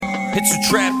It's a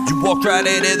trap, you walk right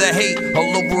into the hate.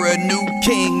 All over a new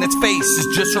king that's face is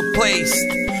just replaced.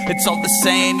 It's all the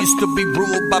same, you still be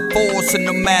ruled by force. And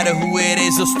no matter who it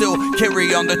is, they'll still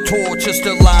carry on the torch. Just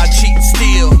a lie, cheat, and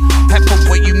steal. Half of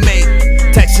what you make.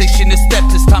 Taxation is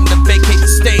theft, it's time to vacate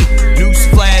the state.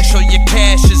 Newsflash, all your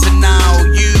cash is an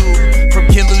IOU. From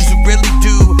killers who really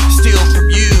do steal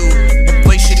from you.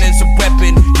 Inflation is a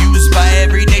weapon used by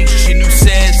every nation who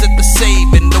says that they're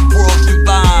saving the world through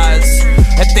lies.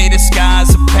 That they disguise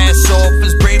and pass off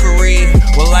as bravery.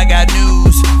 Well, I got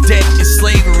news, debt is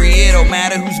slavery. It don't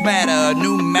matter who's madder, a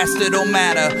new master don't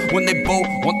matter. When they both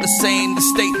want the same, the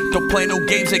state don't play no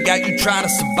games. They got you trying to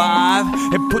survive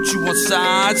and put you on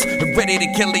sides and ready to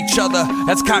kill each other.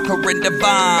 That's conquer and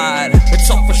divide.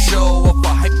 It's all for show, or for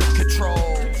hyper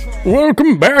control.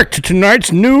 Welcome back to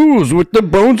tonight's news with the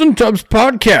Bones and Tubs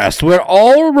podcast, where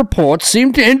all reports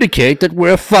seem to indicate that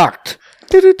we're fucked.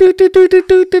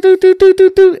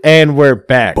 And we're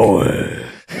back. Boy.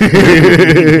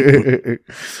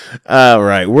 All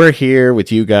right, we're here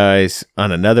with you guys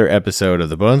on another episode of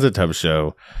the Bones and Tubs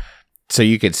show. So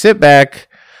you can sit back,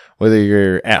 whether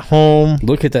you're at home.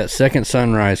 Look at that second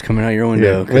sunrise coming out your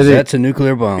window, Yeah, that's a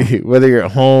nuclear bomb. Whether you're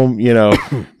at home, you know,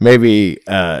 maybe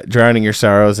drowning your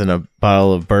sorrows in a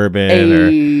bottle of bourbon,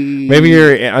 or maybe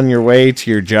you're on your way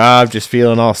to your job just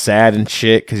feeling all sad and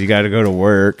shit because you got to go to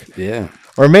work. Yeah.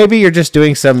 Or maybe you're just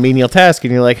doing some menial task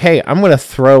and you're like, hey, I'm going to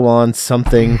throw on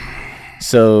something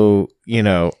so, you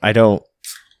know, I don't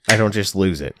just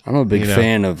lose it. I'm a big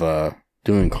fan of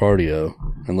doing cardio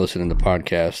and listening to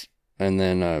podcasts and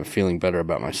then feeling better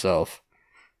about myself.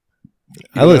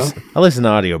 I listen to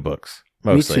audiobooks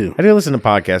mostly. Me too. I do listen to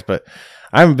podcasts, but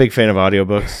I'm a big fan of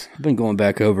audiobooks. I've been going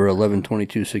back over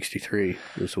 11/22/63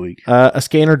 this week. A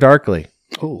Scanner Darkly.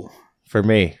 Oh. For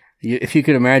me. If you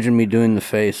could imagine me doing the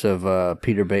face of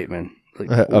Peter Bateman.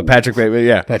 Patrick Bateman,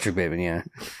 yeah. Patrick Bateman, yeah.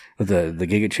 With the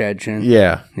Giga Chad chin.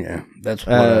 Yeah. Yeah. That's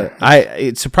what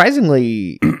it's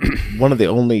surprisingly one of the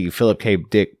only Philip K.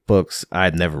 Dick books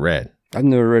I'd never read. I've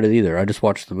never read it either. I just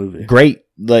watched the movie. Great.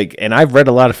 And I've read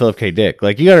a lot of Philip K. Dick.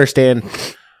 Like, you understand,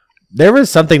 there was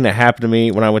something that happened to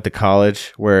me when I went to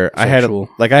college where I had a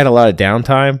lot of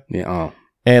downtime. Yeah. Oh.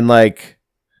 And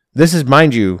this is,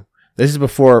 mind you, this is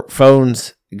before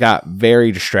phones got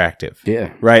very distractive.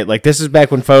 Yeah. Right? Like, this is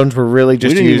back when phones were really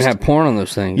just used. We didn't even have porn on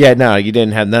those things. Yeah, no, you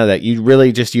didn't have none of that. You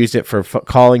really just used it for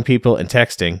calling people and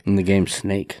texting. In the game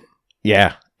Snake.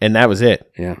 Yeah, and that was it.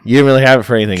 Yeah. You didn't really have it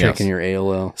for anything else. Checking your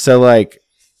AOL. So, I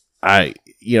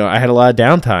had a lot of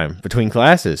downtime between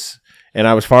classes, and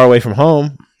I was far away from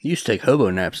home. You used to take hobo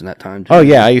naps in that time, too. Oh,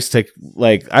 yeah, I used to take,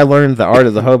 I learned the art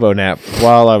of the hobo nap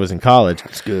while I was in college.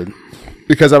 That's good.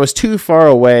 Because I was too far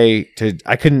away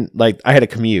I couldn't, I had a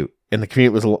commute, and the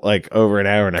commute was over an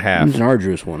hour and a half. It was an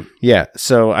arduous one. Yeah,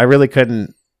 so I really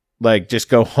couldn't, just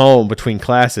go home between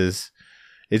classes.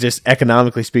 It just,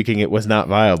 economically speaking, it was not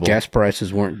viable. Gas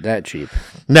prices weren't that cheap.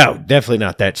 No, definitely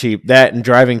not that cheap. That and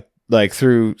driving,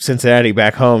 through Cincinnati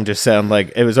back home just sound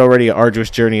like it was already an arduous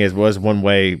journey as was one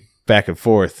way back and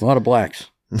forth. A lot of blacks.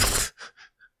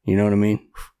 You know what I mean?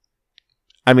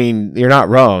 I mean, you're not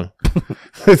wrong.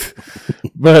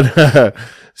 But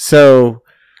so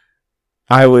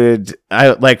for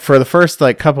the first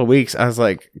couple of weeks, I was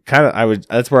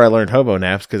that's where I learned hobo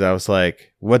naps, because I was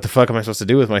like, what the fuck am I supposed to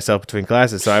do with myself between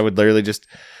classes? So I would literally just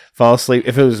fall asleep.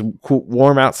 If it was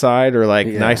warm outside or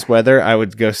nice weather, I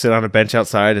would go sit on a bench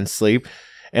outside and sleep.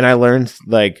 And I learned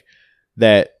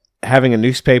that having a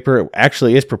newspaper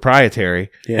actually is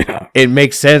proprietary. Yeah. It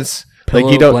makes sense.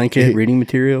 Pillow, blanket, reading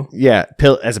material. Yeah,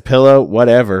 as a pillow,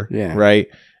 whatever. Yeah. Right.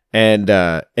 And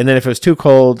then if it was too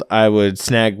cold, I would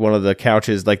snag one of the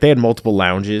couches. They had multiple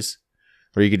lounges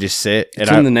where you could just sit.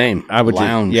 It's in the name. I would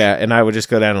lounge. And I would just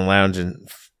go down and lounge and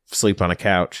sleep on a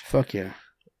couch. Fuck yeah.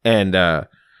 And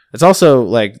it's also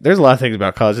there's a lot of things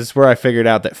about college. It's where I figured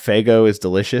out that Faygo is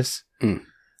delicious.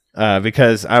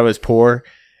 Because I was poor.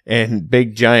 And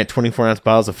big giant 24-ounce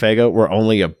bottles of Faygo were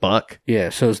only $1. Yeah,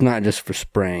 so it's not just for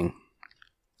spraying.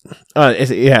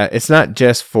 It's not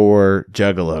just for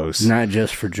juggalos. Not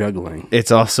just for juggling.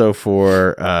 It's also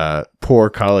for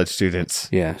poor college students.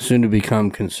 Yeah, soon to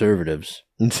become conservatives.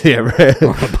 Yeah, right.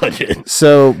 On a budget.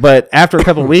 So, but after a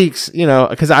couple of weeks,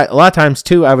 because a lot of times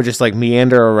too, I would just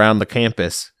meander around the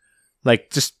campus, getting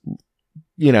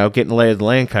the lay of the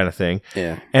land kind of thing.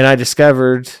 Yeah. And I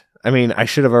discovered, I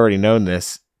should have already known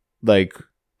this,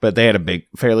 but they had a big,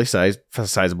 fairly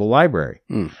sizable library.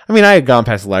 I had gone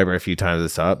past the library a few times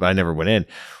this up, but I never went in.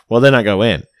 Well, then I go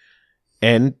in,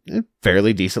 and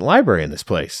fairly decent library in this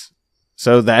place.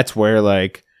 So that's where,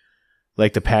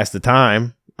 to pass the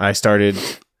time, I started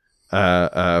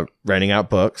renting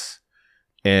out books.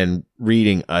 and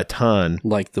reading a ton.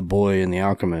 Like The Boy and The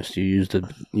Alchemist. You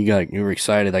were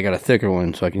excited. I got a thicker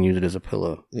one so I can use it as a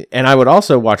pillow. And I would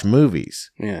also watch movies.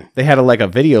 Yeah. They had a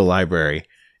video library,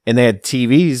 and they had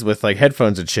TVs with like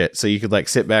headphones and shit, so you could like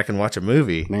sit back and watch a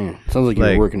movie. Man, sounds like you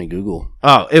were working at Google.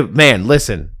 Oh, man,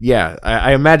 listen. Yeah,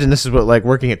 I imagine this is what like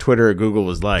working at Twitter or Google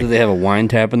was like. Do they have a wine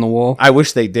tap in the wall? I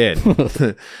wish they did.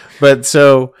 But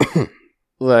so,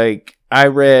 like, I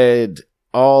read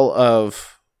all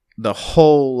of the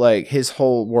whole, like, his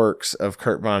whole works of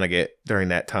Kurt Vonnegut during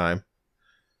that time,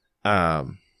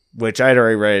 which I'd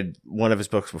already read one of his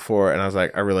books before, and I was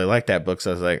like, I really like that book,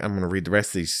 so I was like, I'm going to read the rest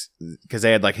of these, because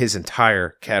they had, like, his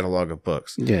entire catalog of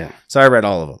books. Yeah. So I read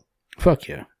all of them. Fuck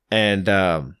yeah. And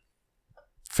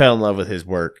fell in love with his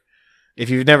work. If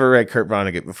you've never read Kurt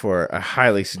Vonnegut before, I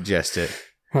highly suggest it.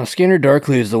 Scanner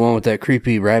Darkly is the one with that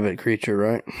creepy rabbit creature,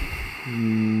 right?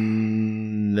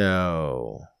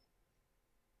 No.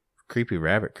 Creepy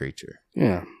rabbit creature.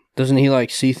 Yeah. Doesn't he like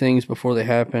see things before they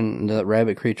happen and that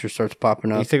rabbit creature starts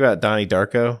popping up? You think about Donnie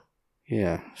Darko?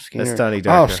 Yeah. That's Donnie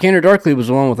Darko. Oh, Scanner Darkly was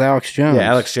the one with Alex Jones. Yeah,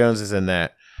 Alex Jones is in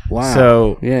that. Wow.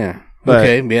 So, yeah. But,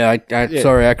 okay. Yeah.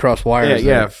 Sorry, I crossed wires.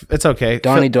 Yeah, it's okay.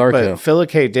 Donnie Darko. But Philip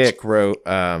K. Dick wrote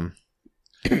a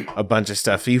bunch of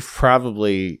stuff. You've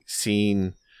probably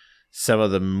seen some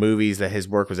of the movies that his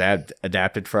work was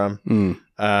adapted from,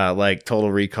 like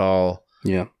Total Recall.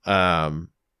 Yeah.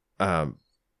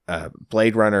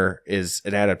 Blade Runner is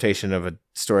an adaptation of a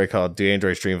story called Do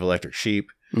Androids Dream of Electric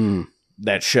Sheep?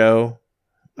 That show,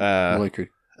 Electric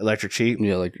Sheep.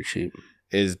 Yeah, Electric Sheep.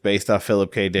 Is based off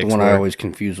Philip K. Dick's The one work. I always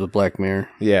confuse with Black Mirror.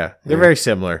 Yeah, they're very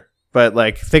similar. But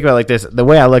like, think about it like this. The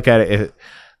way I look at it,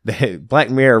 the Black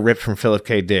Mirror ripped from Philip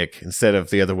K. Dick instead of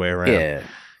the other way around. Yeah.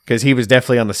 Because he was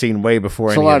definitely on the scene way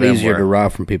before it's any a lot of them easier were. to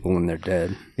rob from people when they're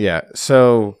dead. Yeah.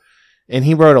 So, and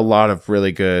he wrote a lot of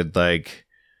really good, like,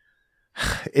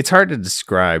 it's hard to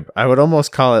describe. I would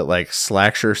almost call it like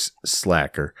slacker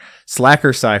sci-fi.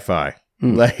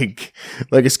 Like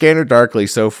a Scanner Darkly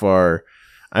so far.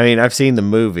 I mean, I've seen the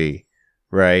movie,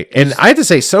 right? And I have to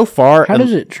say, so far... How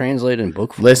does it translate in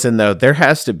book form? Listen, though, there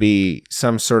has to be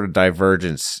some sort of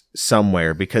divergence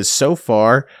somewhere, because so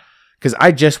far... Because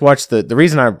I just watched the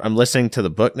reason I'm listening to the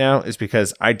book now is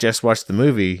because I just watched the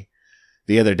movie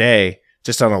the other day,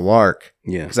 just on a lark.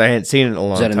 Yeah. Because I hadn't seen it in a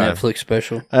long time. Is that a Netflix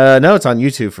special? No, it's on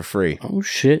YouTube for free. Oh,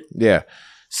 shit. Yeah.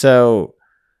 So,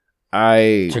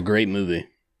 It's a great movie.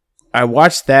 I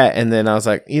watched that, and then I was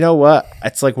like, you know what?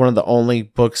 It's like one of the only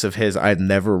books of his I'd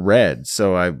never read.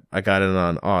 So I got it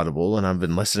on Audible, and I've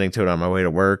been listening to it on my way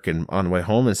to work and on the way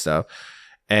home and stuff.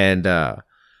 And I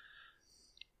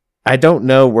don't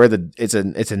know where it's a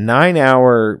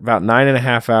 9-hour, about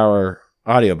 9.5 hour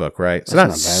audiobook, right? So that's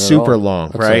not super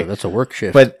long, right? That's a work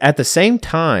shift. But at the same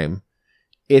time,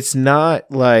 it's not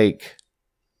like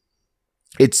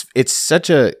it's such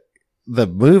a... The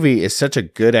movie is such a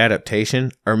good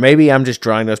adaptation, or maybe I'm just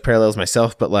drawing those parallels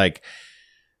myself, but like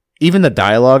even the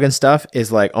dialogue and stuff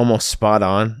is like almost spot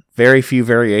on. Very few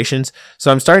variations. So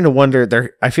I'm starting to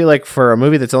wonder I feel like for a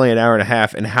movie that's only an hour and a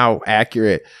half and how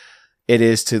accurate it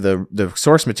is to the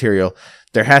source material,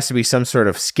 there has to be some sort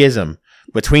of schism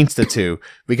between the two,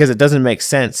 because it doesn't make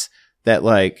sense that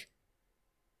like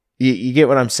you get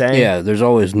what I'm saying? Yeah, there's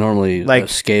always normally like a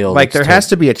scale. Like there has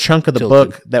to be a chunk of the tilted.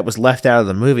 book that was left out of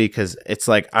the movie, because it's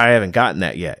like I haven't gotten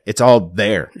that yet. It's all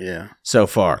there. Yeah. So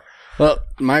far. Well,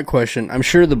 my question, I'm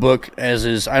sure the book as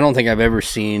is, I don't think I've ever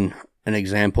seen an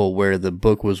example where the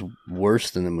book was worse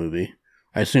than the movie.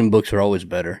 I assume books are always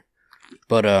better.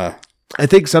 But I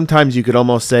think sometimes you could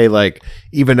almost say, like,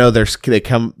 even though they're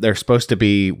supposed to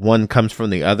be, one comes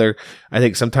from the other, I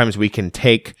think sometimes we can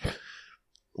take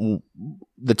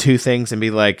the two things and be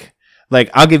like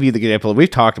I'll give you the example. We've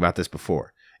talked about this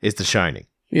before. Is The Shining.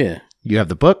 Yeah. You have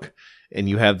the book and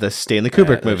you have the Stanley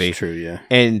Kubrick movie. That's true, yeah.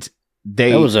 And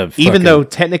they, that was even though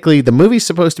technically the movie's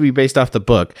supposed to be based off the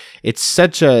book, it's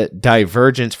such a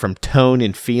divergence from tone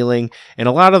and feeling and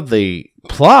a lot of the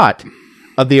plot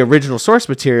of the original source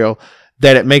material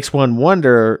that it makes one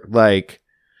wonder, like,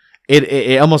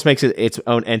 it almost makes it its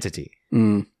own entity.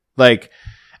 Like,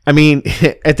 I mean,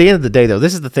 at the end of the day, though,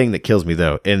 this is the thing that kills me,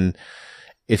 though. And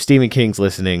if Stephen King's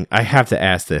listening, I have to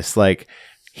ask this. Like,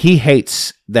 he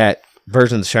hates that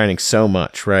version of The Shining so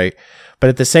much, right? But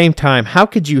at the same time, how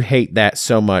could you hate that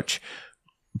so much,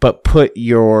 but put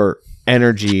your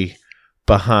energy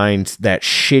behind that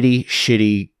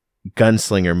shitty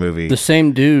gunslinger movie? The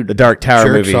same dude, the Dark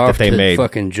Tower movie that they made.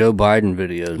 Fucking Joe Biden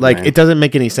videos. Like, man. It doesn't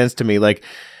make any sense to me. Like,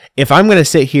 if I'm going to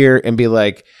sit here and be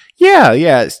like,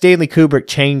 yeah, Stanley Kubrick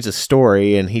changed the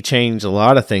story and he changed a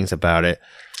lot of things about it,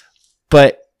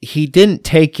 but he didn't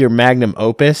take your magnum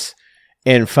opus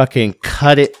and fucking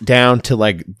cut it down to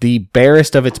like the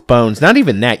barest of its bones. Not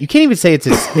even that. You can't even say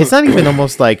it's not even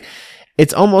almost like,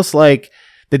 it's almost like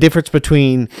the difference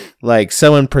between like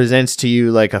someone presents to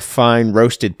you like a fine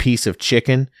roasted piece of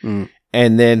chicken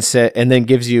and then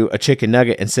gives you a chicken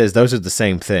nugget and says those are the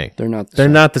same thing. They're not. They're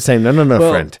not the same. No,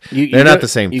 well, friend. They're not the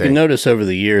same thing. You can notice over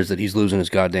the years that he's losing his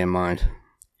goddamn mind.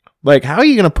 Like, how are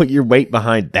you going to put your weight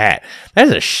behind that? That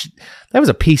was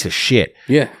a piece of shit.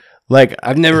 Yeah. Like,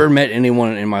 I've never met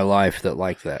anyone in my life that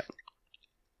liked that.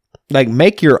 Like,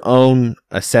 make your own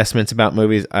assessments about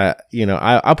movies.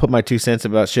 I'll put my 2 cents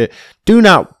about shit. Do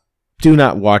not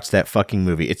watch that fucking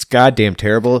movie. It's goddamn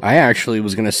terrible. I actually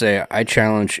was going to say, I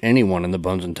challenge anyone in the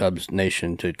Bones and Tubs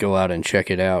Nation to go out and check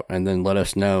it out and then let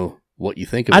us know what you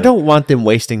think of it. I don't want them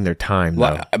wasting their time,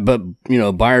 though. But,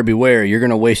 buyer beware, you're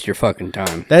going to waste your fucking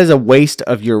time. That is a waste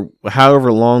of your,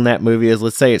 however long that movie is.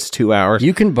 Let's say it's 2 hours.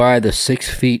 You can buy the 6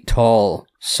 feet tall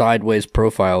sideways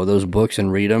profile of those books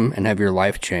and read them and have your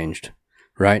life changed,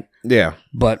 right? Yeah.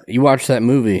 But you watch that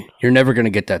movie, you're never going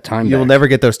to get that time back. You'll never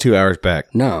get those 2 hours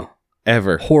back. No.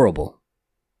 Ever. Horrible.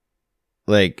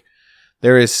 Like,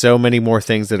 there is so many more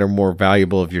things that are more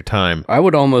valuable of your time. I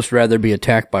would almost rather be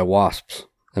attacked by wasps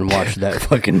than watch that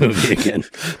fucking movie again.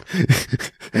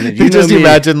 And you just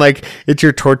imagine, like, it's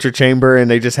your torture chamber and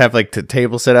they just have, like, the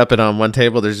table set up, and on one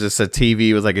table there's just a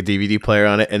TV with, like, a DVD player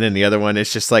on it, and then the other one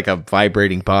is just, like, a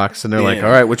vibrating box, and they're like,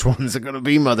 all right, which one's it going to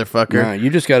be, motherfucker? Nah, you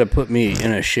just got to put me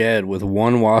in a shed with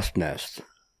one wasp nest,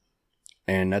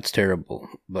 and that's terrible.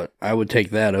 But I would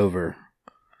take that over.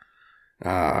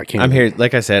 I can't. I'm here,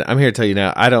 like I said, I'm here to tell you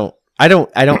now, I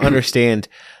don't understand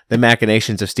the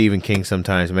machinations of Stephen King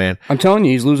sometimes, man. I'm telling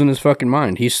you, he's losing his fucking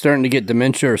mind. He's starting to get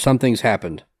dementia or something's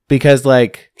happened. Because,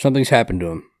 like... Something's happened to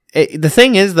him. The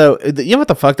thing is, though, you know what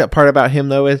the fucked up part about him,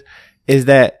 though, is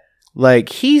that, like,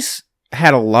 he's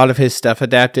had a lot of his stuff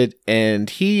adapted, and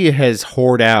he has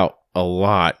hoarded out a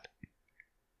lot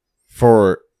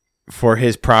for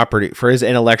his property, for his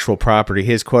intellectual property,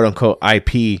 his quote-unquote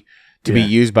IP to be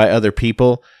used by other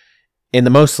people in the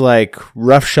most, like,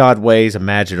 roughshod ways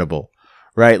imaginable.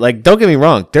 Right? Like, don't get me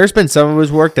wrong. There's been some of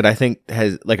his work that I think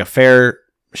has, like, a fair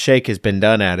shake has been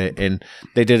done at it, and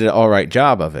they did an all right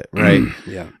job of it, right?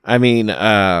 Yeah. I mean,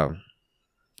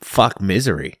 fuck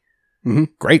Misery. Mm-hmm.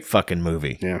 Great fucking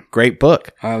movie. Yeah. Great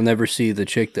book. I'll never see the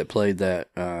chick that played that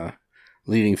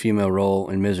leading female role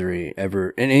in Misery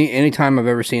ever. Any time I've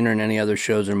ever seen her in any other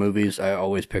shows or movies, I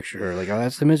always picture her like, oh,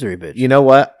 that's the Misery bitch. You know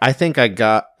what? I think I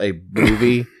got a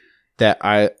movie that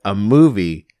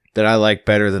I like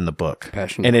better than the book.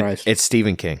 Passion of Christ. It's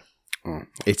Stephen King. Oh.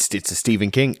 It's a Stephen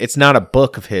King. It's not a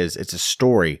book of his. It's a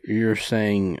story. You're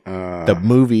saying the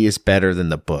movie is better than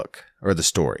the book or the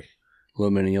story.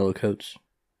 Little Men in Yellow Coats.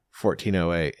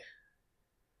 1408.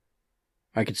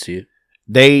 I could see it.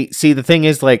 The thing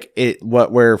is, like,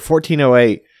 where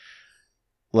 1408,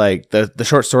 like the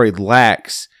short story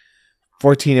lacks,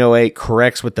 1408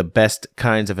 corrects with the best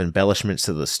kinds of embellishments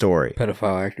to the story.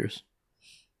 Pedophile actors.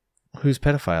 Who's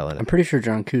pedophile in it? I'm pretty sure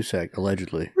John Cusack,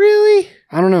 allegedly. Really?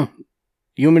 I don't know.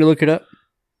 You want me to look it up?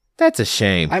 That's a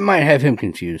shame. I might have him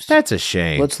confused. That's a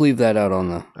shame. Let's leave that out on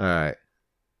the... All right.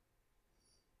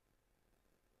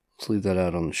 Let's leave that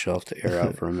out on the shelf to air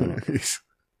out for a minute.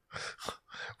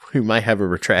 We might have a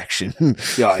retraction.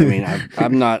 Yeah, I mean,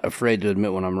 I'm not afraid to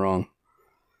admit when I'm wrong.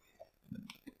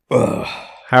 Ugh.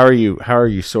 How are you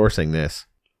sourcing this?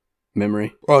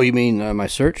 Memory. Oh, you mean my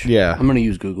search? Yeah. I'm going to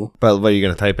use Google. But what are you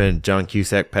going to type in? John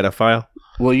Cusack pedophile?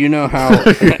 Well, you know how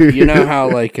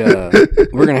like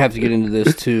we're going to have to get into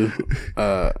this too.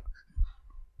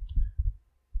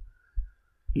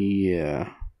 Yeah.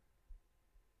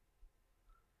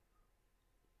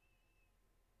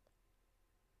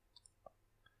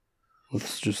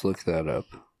 Let's just look that up.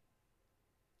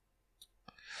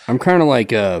 I'm kind of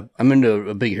like, I'm into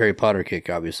a big Harry Potter kick,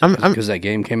 obviously, because that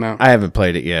game came out. I haven't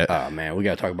played it yet. Oh, man, we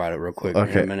got to talk about it real quick in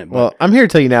a minute. But. Well, I'm here to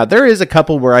tell you now, there is a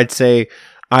couple where I'd say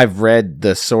I've read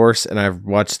the source and I've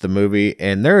watched the movie,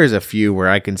 and there is a few where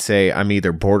I can say I'm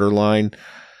either borderline,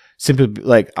 simply,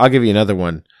 like, I'll give you another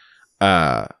one.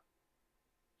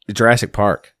 Jurassic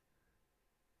Park.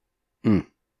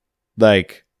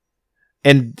 Like...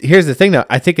 And here's the thing, though.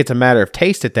 I think it's a matter of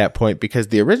taste at that point, because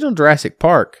the original Jurassic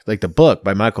Park, like the book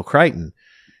by Michael Crichton,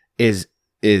 is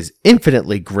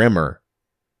infinitely grimmer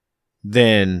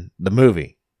than the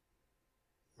movie,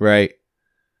 right?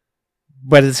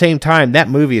 But at the same time, that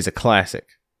movie is a classic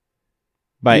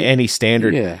by any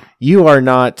standard. Yeah. You are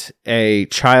not a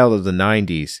child of the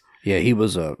 90s. Yeah, he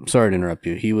was. Sorry to interrupt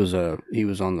you. He was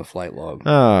on the flight log.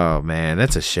 Oh man,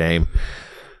 that's a shame.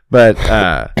 But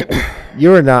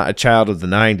you are not a child of the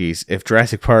 90s if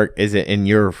Jurassic Park isn't in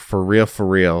your for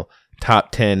real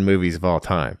top 10 movies of all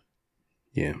time.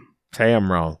 Yeah. Say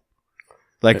I'm wrong.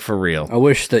 Like, for real. I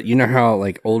wish that, you know how,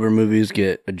 like, older movies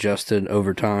get adjusted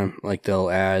over time? Like, they'll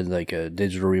add, like, a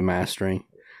digital remastering.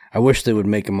 I wish they would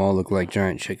make them all look like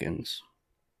giant chickens.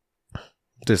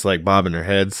 Just, like, bobbing their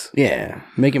heads. Yeah.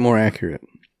 Make it more accurate.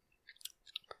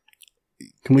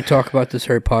 Can we talk about this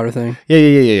Harry Potter thing?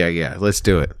 Yeah. Let's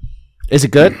do it. Is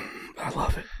it good? I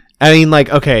love it. I mean,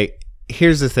 like, okay,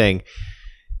 here's the thing.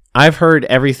 I've heard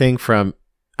everything from...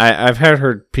 I've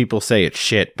heard people say it's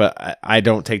shit, but I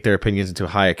don't take their opinions into a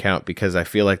high account because I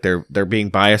feel like they're being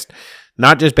biased,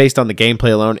 not just based on the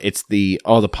gameplay alone. It's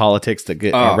all the politics that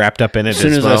get wrapped up in it. As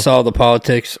soon as I saw the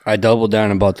politics, I doubled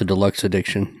down and bought the deluxe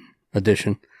edition. It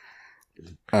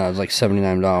was like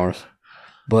 $79.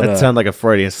 But that sounds like a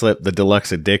Freudian slip. The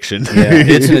deluxe addiction. Yeah,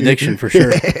 it's an addiction for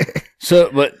sure.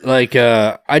 So, but like,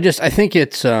 I think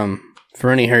it's for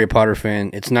any Harry Potter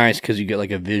fan, it's nice because you get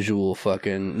like a visual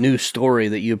fucking new story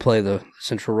that you play the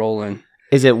central role in.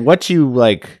 Is it what you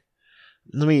like?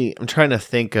 I'm trying to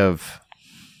think of.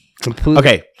 Completely.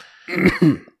 Okay.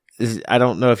 I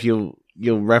don't know if you'll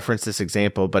reference this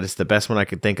example, but it's the best one I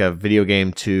could think of. Video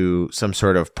game to some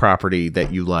sort of property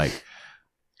that you like.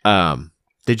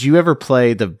 Did you ever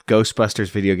play the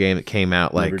Ghostbusters video game that came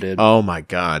out? Like, never did. Oh my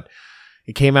God.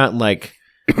 It came out in like,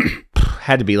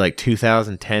 had to be like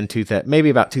 2010, maybe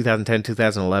about 2010,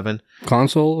 2011.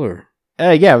 Console or?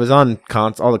 Yeah, it was on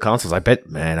all the consoles. I bet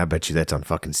you that's on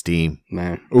fucking Steam.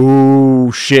 Man.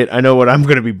 Ooh, shit. I know what I'm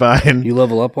going to be buying. You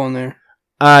level up on there?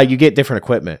 You get different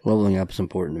equipment. Leveling up is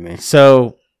important to me.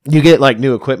 So you get like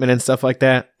new equipment and stuff like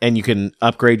that, and you can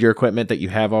upgrade your equipment that you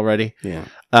have already. Yeah.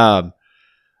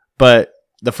 But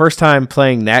the first time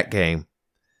playing that game,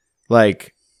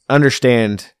 like,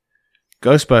 understand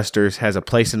Ghostbusters has a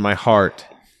place in my heart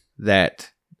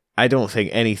that I don't think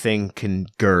anything can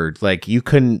gird. Like, you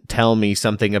couldn't tell me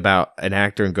something about an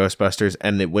actor in Ghostbusters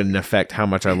and it wouldn't affect how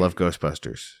much I love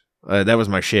Ghostbusters. That was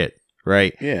my shit,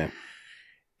 right? Yeah.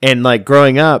 And like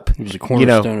growing up, it was a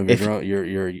cornerstone of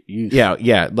your youth.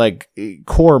 Yeah, like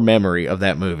core memory of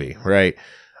that movie, right?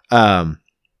 1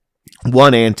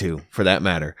 and 2 for that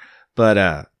matter.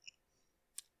 But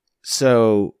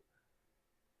so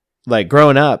like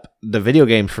growing up, the video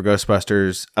games for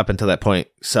Ghostbusters up until that point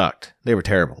sucked. They were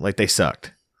terrible. Like they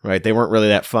sucked, right? They weren't really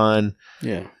that fun.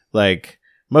 Yeah. Like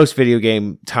most video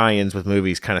game tie-ins with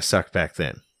movies kind of sucked back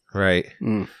then, right?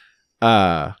 Mm.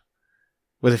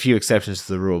 With a few exceptions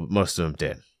to the rule, most of them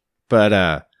did.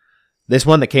 But this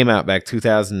one that came out back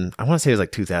 2000, I want to say it was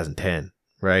like 2010,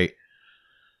 right?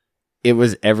 It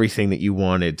was everything that you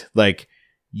wanted. Like,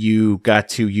 you got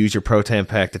to use your proton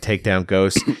pack to take down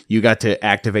ghosts. You got to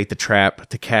activate the trap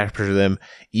to capture them.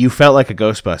 You felt like a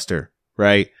Ghostbuster,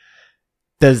 right?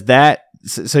 Does that...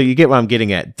 So you get what I'm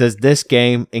getting at. Does this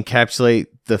game encapsulate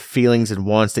the feelings and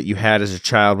wants that you had as a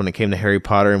child when it came to Harry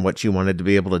Potter and what you wanted to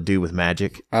be able to do with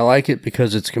magic? I like it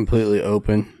because it's completely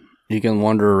open. You can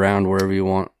wander around wherever you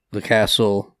want. The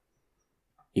castle,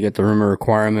 you got the room of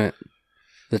requirement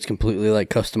that's completely like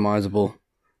customizable.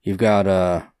 You've got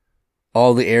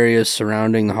all the areas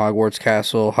surrounding the Hogwarts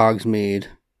castle, Hogsmeade,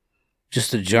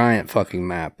 just a giant fucking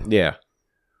map. Yeah.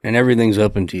 And everything's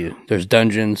open to you. There's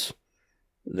dungeons.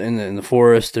 In the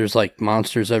forest, there's like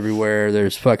monsters everywhere.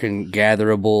 There's fucking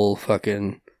gatherable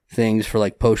fucking things for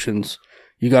like potions.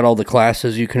 You got all the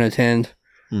classes you can attend.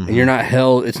 Mm-hmm. And you're not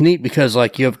held. It's neat because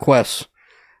like you have quests,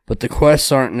 but the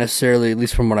quests aren't necessarily, at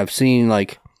least from what I've seen,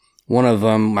 like one of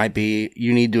them might be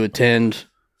you need to attend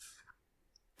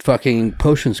fucking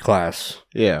potions class.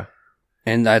 Yeah.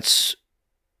 And that's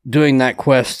doing that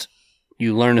quest,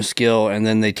 you learn a skill and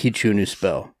then they teach you a new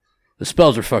spell. The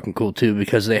spells are fucking cool too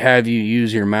because they have you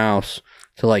use your mouse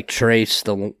to like trace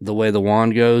the way the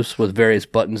wand goes with various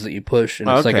buttons that you push, and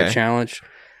it's like a challenge.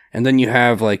 And then you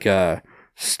have like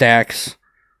stacks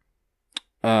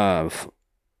of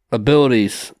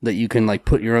abilities that you can like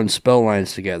put your own spell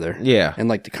lines together. Yeah. And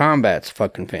like the combat's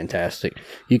fucking fantastic.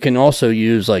 You can also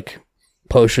use like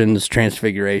potions,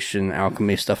 transfiguration,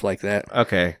 alchemy, stuff like that.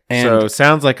 Okay. And so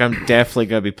sounds like I'm definitely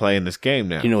going to be playing this game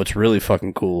now. You know what's really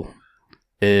fucking cool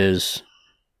is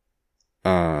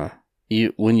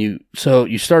you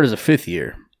start as a fifth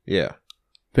year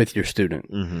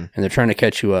student, mm-hmm. and they're trying to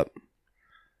catch you up.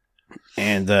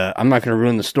 And I'm not going to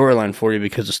ruin the storyline for you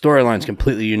because the storyline's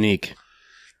completely unique.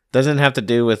 Doesn't have to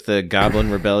do with the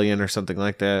Goblin Rebellion or something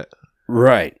like that,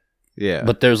 right? Yeah,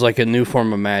 but there's like a new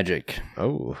form of magic.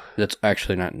 Oh, that's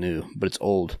actually not new, but it's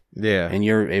old. Yeah, and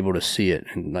you're able to see it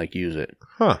and like use it.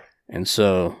 Huh? And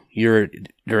so you're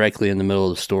directly in the middle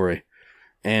of the story.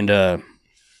 And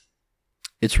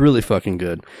It's really fucking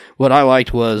good. What I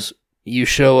liked was you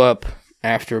show up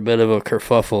after a bit of a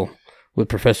kerfuffle with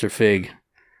Professor Fig,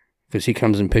 because he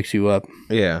comes and picks you up.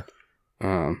 Yeah.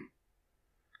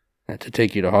 To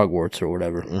take you to Hogwarts or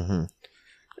whatever. Mm-hmm.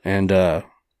 And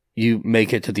you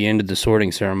make it to the end of the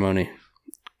sorting ceremony.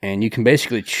 And you can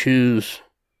basically choose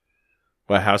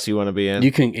what house you want to be in.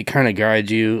 It kind of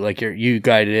guides you, like you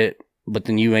guided it, but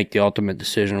then you make the ultimate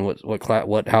decision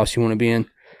what house you want to be in.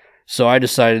 So I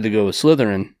decided to go with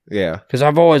Slytherin. Yeah. Because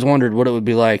I've always wondered what it would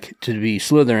be like to be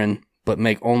Slytherin, but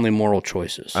make only moral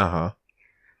choices. Uh-huh.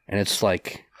 And it's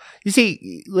like... You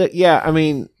see, yeah, I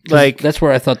mean, like... That's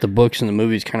where I thought the books and the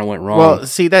movies kind of went wrong. Well,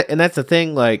 see, that's the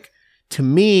thing, like, to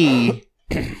me,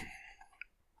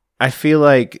 I feel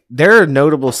like there are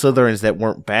notable Slytherins that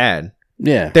weren't bad.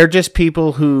 Yeah. They're just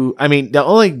people who... I mean, the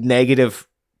only negative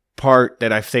part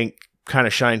that I think kind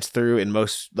of shines through in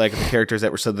most, like, the characters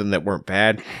that were Slytherin that weren't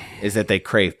bad is that they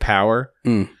crave power.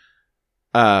 Mm.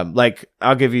 Like,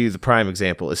 I'll give you the prime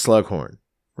example, is Slughorn,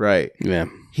 right? Yeah.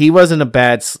 He wasn't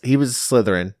he was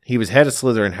Slytherin. He was head of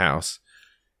Slytherin house.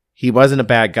 He wasn't a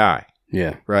bad guy.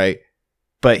 Yeah. Right?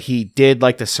 But he did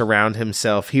like to surround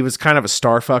himself. He was kind of a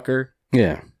star fucker.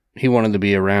 Yeah. He wanted to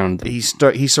be around. He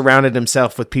surrounded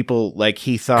himself with people like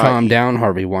he thought. Calm down,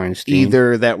 Harvey Weinstein.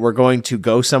 Either that were going to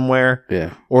go somewhere.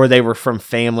 Yeah. Or they were from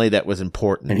family that was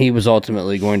important. And he was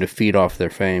ultimately going to feed off their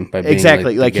fame by being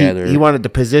exactly. Like he wanted to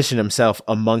position himself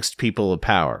amongst people of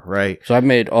power, right? So I've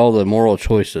made all the moral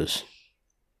choices.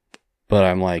 But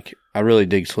I'm like, I really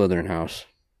dig Slytherin House.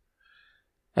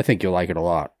 I think you'll like it a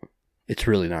lot. It's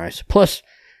really nice. Plus,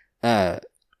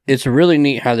 it's really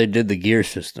neat how they did the gear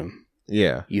system.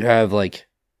 Yeah. You have like,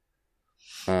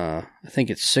 I think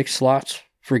it's 6 slots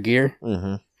for gear.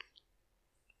 Mm-hmm.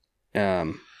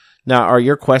 Now, are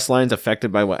your quest lines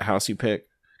affected by what house you pick?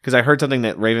 Because I heard something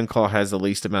that Ravenclaw has the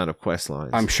least amount of quest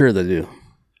lines. I'm sure they do,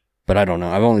 but I don't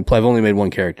know. I've only made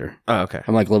one character. Oh, okay.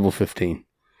 I'm like level 15.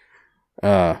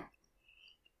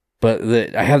 But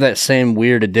I have that same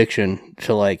weird addiction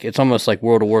to, like, it's almost like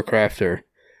World of Warcraft or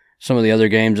some of the other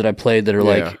games that I played that are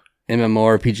like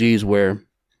MMORPGs where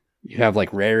you have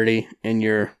like rarity in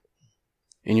your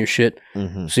shit.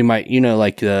 Mm-hmm. So you might,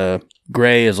 like the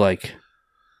gray is like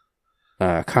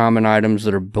common items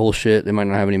that are bullshit. They might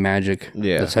not have any magic.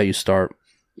 Yeah. That's how you start.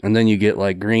 And then you get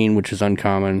like green, which is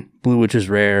uncommon, blue, which is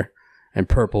rare, and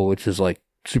purple, which is like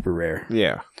super rare.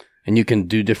 Yeah. And you can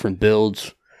do different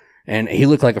builds. And he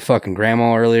looked like a fucking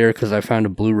grandma earlier because I found a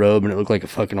blue robe and it looked like a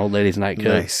fucking old lady's nightcoat.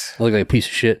 Nice. It looked like a piece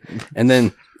of shit. And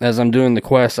then as I'm doing the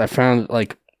quest, I found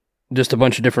like just a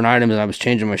bunch of different items and I was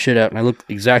changing my shit out and I looked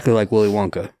exactly like Willy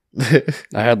Wonka.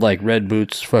 I had like red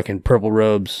boots, fucking purple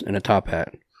robes, and a top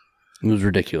hat. It was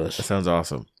ridiculous. That sounds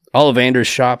awesome. Ollivander's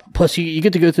shop. Plus, you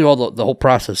get to go through all the whole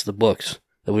process of the books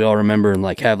that we all remember and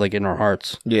like have like in our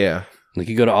hearts. Yeah. Like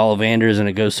you go to Ollivander's and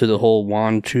it goes through the whole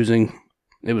wand choosing.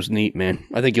 It was neat, man.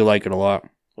 I think you'll like it a lot.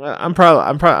 Well, I'm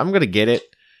gonna get it.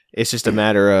 It's just a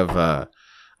matter of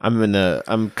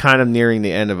I'm kind of nearing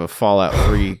the end of a Fallout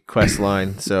 3 quest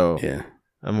line, so yeah,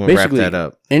 I'm gonna wrap that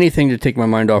up. Anything to take my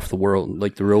mind off the world,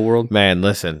 like the real world. Man,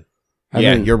 listen.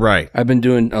 You're right. I've been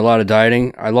doing a lot of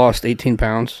dieting. I lost 18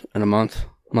 pounds in a month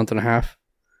and a half.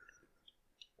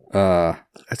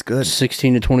 That's good.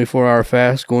 16 to 24 hour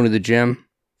fast, going to the gym.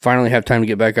 Finally have time to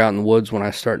get back out in the woods when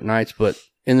I start nights, but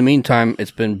in the meantime, it's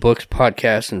been books,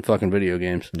 podcasts, and fucking video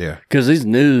games. Yeah. Because these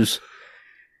news,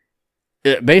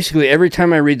 basically every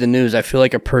time I read the news, I feel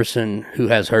like a person who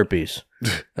has herpes.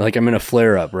 Like I'm in a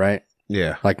flare-up, right?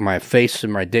 Yeah. Like my face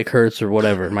and my dick hurts or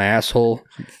whatever, my asshole.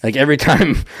 Like every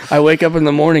time I wake up in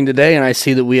the morning today and I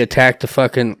see that we attacked the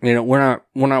fucking, we're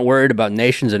not worried about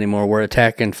nations anymore. We're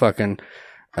attacking fucking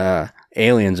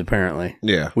aliens, apparently.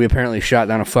 Yeah. We apparently shot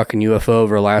down a fucking UFO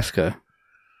over Alaska.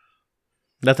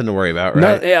 Nothing to worry about, right?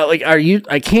 No, yeah, like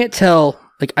I can't tell,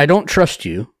 like I don't trust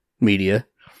you, media,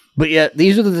 but yet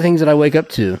these are the things that I wake up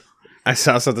to. I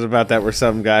saw something about that where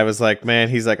some guy was like, man,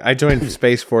 he's like, I joined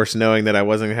Space Force knowing that I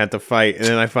wasn't going to have to fight, and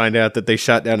then I find out that they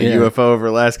shot down a UFO over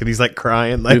Alaska, and he's like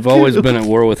crying. Like, we've always been at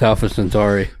war with Alpha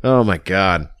Centauri. Oh my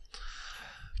God.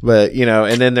 But,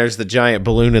 and then there's the giant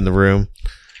balloon in the room.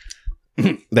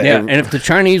 And if the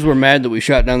Chinese were mad that we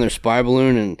shot down their spy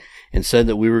balloon and said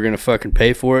that we were going to fucking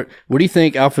pay for it, what do you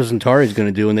think Alpha Centauri is going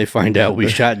to do when they find out we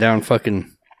shot down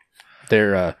fucking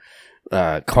their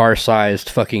car-sized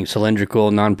fucking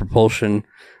cylindrical non-propulsion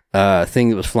thing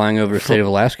that was flying over the state of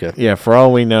Alaska? Yeah, for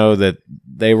all we know that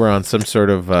they were on some sort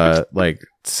of like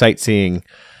sightseeing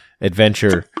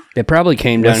adventure. It probably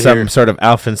came down with some here sort of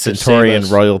Alpha Centaurian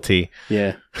royalty.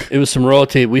 Yeah, it was some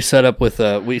royalty. We set up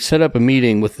a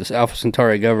meeting with this Alpha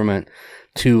Centauri government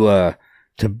to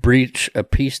to breach a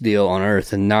peace deal on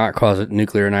Earth and not cause a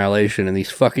nuclear annihilation. And these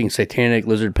fucking satanic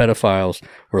lizard pedophiles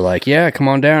were like, yeah, come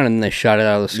on down. And then they shot it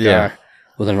out of the sky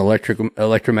with an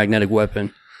electromagnetic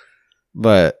weapon.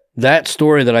 But that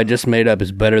story that I just made up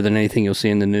is better than anything you'll see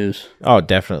in the news. Oh,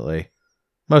 definitely.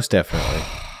 Most definitely.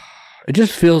 It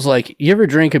just feels like, you ever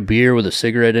drink a beer with a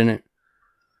cigarette in it?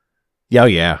 Oh,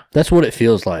 yeah. That's what it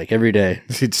feels like every day.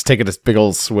 You just taking this big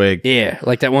old swig. Yeah,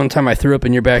 like that one time I threw up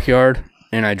in your backyard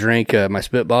and I drank my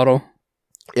spit bottle.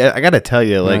 Yeah, I got to tell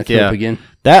you, like, up again.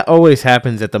 That always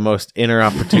happens at the most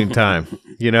inopportune time,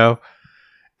 you know?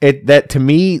 That to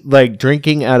me, like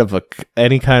drinking out of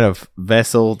any kind of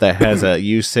vessel that has a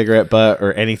used cigarette butt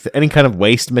or any kind of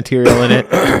waste material in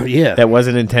it, yeah, that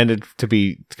wasn't intended to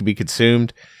be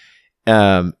consumed,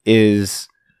 is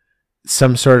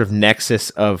some sort of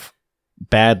nexus of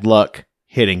bad luck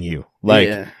hitting you. Like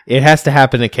it has to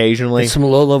happen occasionally. It's some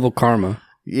low level karma.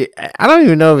 Yeah, I don't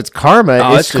even know if it's karma.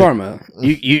 Oh, it's karma.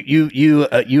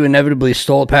 You inevitably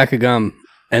stole a pack of gum,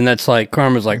 and that's like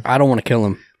karma's like, I don't want to kill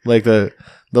him. Like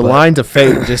the lines of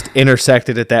fate just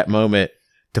intersected at that moment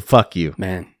to fuck you.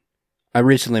 Man, I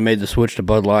recently made the switch to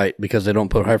Bud Light because they don't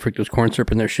put high fructose corn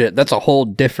syrup in their shit. That's a whole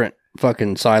different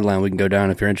fucking sideline we can go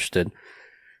down if you're interested.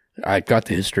 I got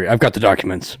the history. I've got the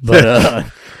documents. But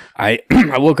I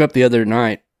woke up the other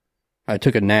night. I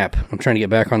took a nap. I'm trying to get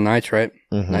back on nights, right?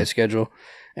 Mm-hmm. Night schedule.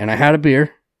 And I had a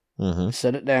beer. Mm-hmm.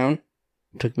 Set it down.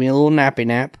 Took me a little nappy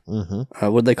nap. Mm-hmm.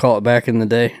 What'd they call it back in the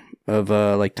day? Of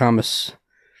like Thomas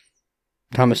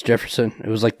Jefferson. It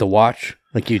was like the watch.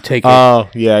 Like you take take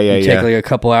like a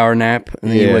couple hour nap and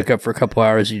then you wake up for a couple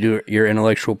hours, you do your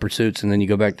intellectual pursuits and then you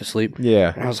go back to sleep.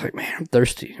 Yeah. And I was like, man, I'm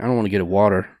thirsty. I don't want to get a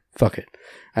water. Fuck it.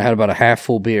 I had about a half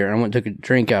full beer and I went and took a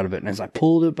drink out of it, and as I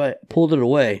pulled it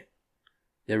away,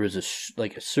 there was a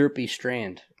syrupy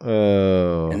strand.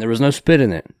 Oh. And there was no spit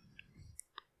in it.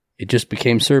 It just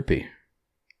became syrupy.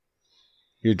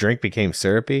 Your drink became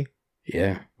syrupy?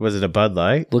 Yeah. Was it a Bud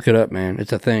Light? Look it up, man.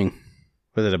 It's a thing.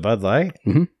 Was it a Bud Light?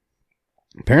 Mm-hmm.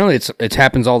 Apparently, it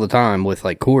happens all the time with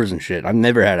like Coors and shit. I've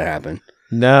never had it happen.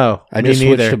 No, I just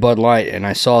switched to Bud Light and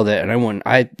I saw that and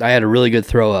I had a really good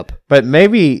throw up. But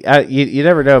maybe you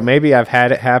never know. Maybe I've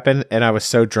had it happen and I was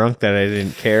so drunk that I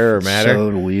didn't care or matter.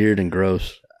 So weird and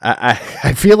gross.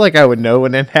 I feel like I would know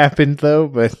when it happened though,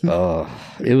 but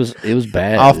it was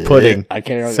bad. Off-putting. I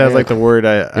can't. Sounds like the word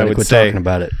I would quit say. Talking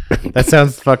about it. That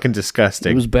sounds fucking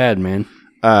disgusting. It was bad, man.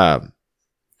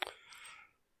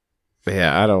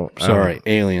 Yeah, I don't. Sorry,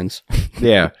 aliens.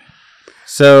 Yeah.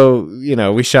 So,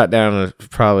 we shot down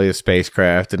probably a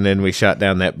spacecraft, and then we shot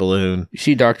down that balloon. You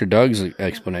see Dr. Doug's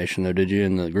explanation, though, did you,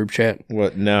 in the group chat?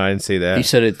 What? No, I didn't see that. He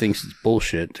said it thinks it's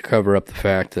bullshit to cover up the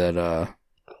fact that,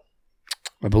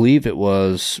 I believe it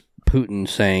was Putin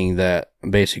saying that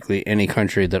basically any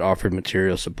country that offered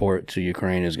material support to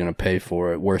Ukraine is going to pay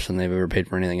for it worse than they've ever paid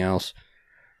for anything else.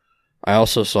 I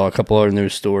also saw a couple other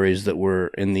news stories that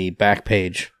were in the back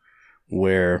page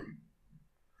where,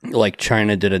 like,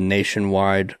 China did a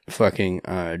nationwide fucking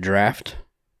draft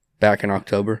back in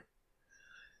October.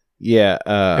 Yeah.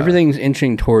 Everything's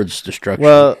inching towards destruction.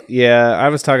 Well, yeah, I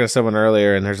was talking to someone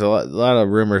earlier, and there's a lot of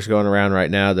rumors going around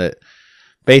right now that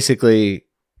basically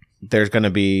they're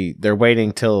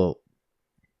waiting till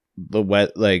there's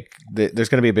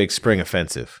going to be a big spring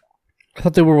offensive. I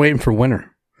thought they were waiting for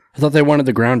winter. I thought they wanted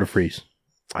the ground to freeze.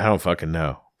 I don't fucking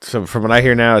know. So from what I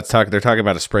hear now, they're talking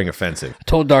about a spring offensive. I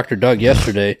told Dr. Doug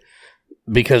yesterday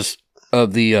because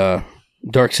of the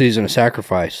Dark Season of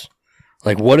Sacrifice.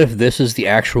 Like, what if this is the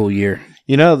actual year?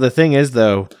 The thing is,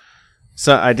 though,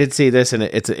 so I did see this, and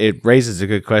it raises a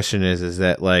good question: is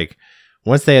that, like,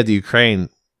 once they had the Ukraine,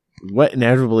 what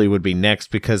inevitably would be next?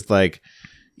 Because, like,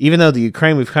 even though the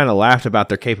Ukraine, we've kind of laughed about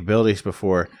their capabilities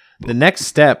before, the next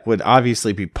step would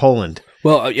obviously be Poland.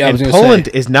 Well, yeah, and Poland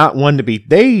is not one to be.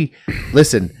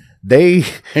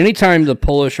 Anytime the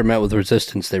Polish are met with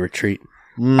resistance, they retreat.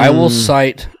 I will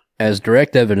cite as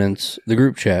direct evidence the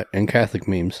group chat and Catholic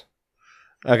memes.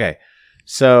 Okay,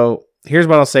 so here's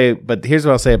what I'll say. But here's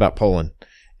what I'll say about Poland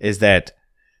is that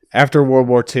after World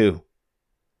War II,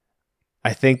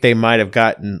 I think they might have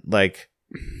gotten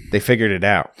they figured it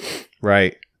out,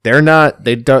 right? They're not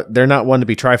one to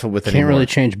be trifled with anymore. Can't really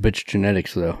change bitch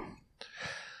genetics though.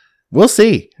 We'll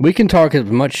see. We can talk as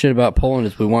much shit about Poland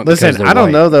as we want. Listen, I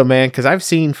don't know though, man, because I've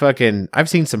seen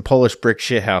some Polish brick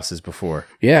shit houses before.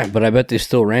 Yeah, but I bet they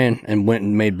still ran and went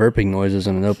and made burping noises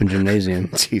in an open gymnasium.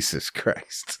 Jesus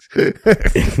Christ!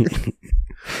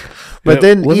 But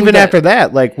then even after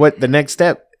that, like, what the next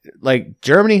step? Like,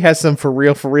 Germany has some for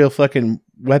real fucking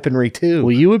weaponry too.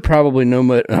 Well, you would probably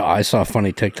know. I saw a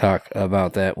funny TikTok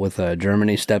about that with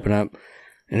Germany stepping up,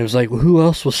 and it was like, well, who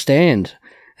else will stand?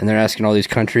 And they're asking all these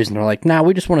countries, and they're like, nah,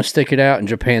 we just want to stick it out. And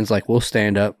Japan's like, we'll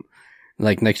stand up,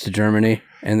 like next to Germany.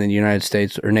 And then the United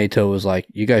States or NATO was like,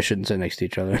 you guys shouldn't sit next to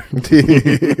each other.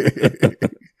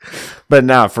 But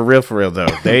nah, for real though,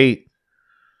 they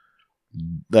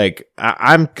like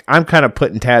I'm kind of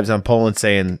putting tabs on Poland,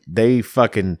 saying they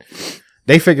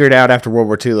figured out after World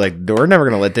War II, like, we're never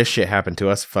gonna let this shit happen to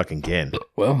us fucking again.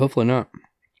 Well, hopefully not.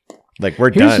 Like,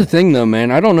 we're Here's done. the thing, though, man.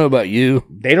 I don't know about you.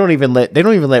 They don't even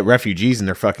let refugees in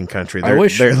their fucking country. I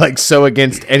wish- They're like so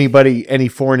against any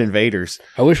foreign invaders.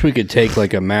 I wish we could take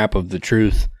like a map of the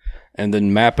truth and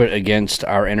then map it against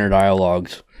our inner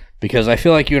dialogues, because I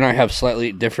feel like you and I have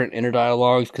slightly different inner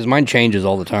dialogues, because mine changes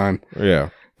all the time. Yeah.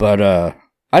 But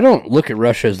I don't look at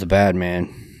Russia as the bad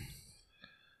man.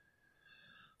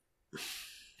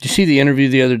 Did you see the interview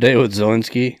the other day with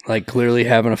Zelensky? Like, clearly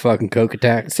having a fucking coke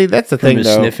attack. See, that's the from thing, his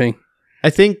though. Sniffing. I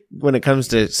think when it comes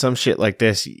to some shit like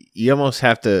this, you almost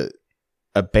have to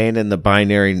abandon the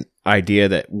binary idea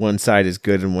that one side is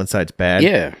good and one side's bad.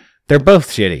 Yeah. They're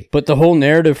both shitty. But the whole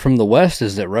narrative from the West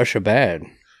is that Russia bad.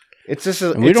 It's just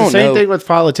we it's don't the same know- thing with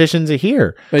politicians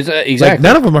here. Exactly. Like,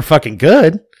 none of them are fucking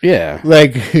good. Yeah.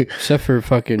 Like, Except for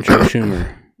fucking Chuck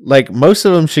Schumer. like most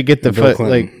of them should get the and Bill foot.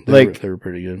 Clinton. Like They were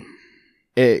pretty good.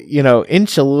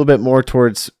 inch a little bit more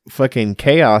towards fucking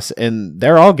chaos, and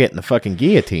they're all getting the fucking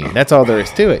guillotine. That's all there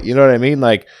is to it. You know what I mean?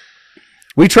 Like,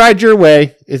 we tried your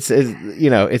way. It's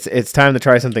time to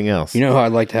try something else. You know who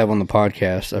I'd like to have on the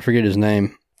podcast? I forget his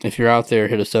name. If you're out there,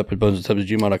 hit us up at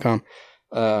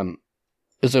bonesandtubs@gmail.com.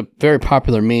 There's a very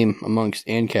popular meme amongst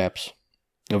ANCAPs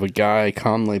of a guy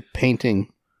calmly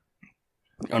painting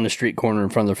on the street corner in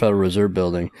front of the Federal Reserve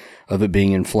Building of it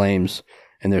being in flames,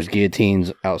 and there's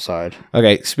guillotines outside.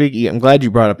 Okay, I'm glad you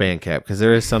brought up ANCAP, because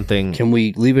there is something. Can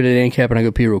we leave it at ANCAP and I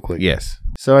go pee real quick? Yes.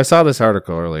 So I saw this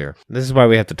article earlier. This is why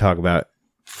we have to talk about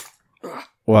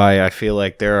why I feel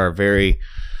like there are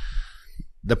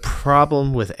the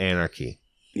problem with anarchy,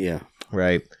 Yeah.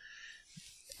 right?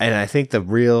 And I think the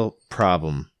real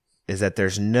problem is that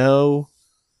there's no,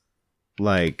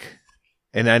 like,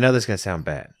 and I know this is going to sound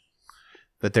bad,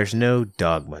 but there's no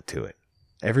dogma to it.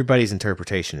 Everybody's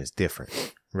interpretation is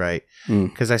different, right?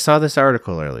 Because I saw this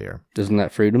article earlier. Isn't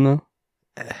that freedom, though?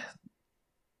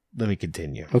 Let me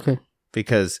continue. Okay.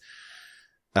 Because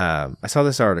I saw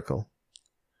this article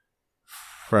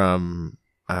from,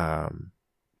 I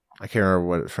can't remember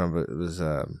what it's from, but it was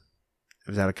out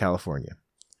of California.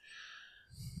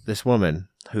 This woman,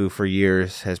 who for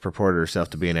years has purported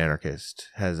herself to be an anarchist,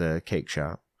 has a cake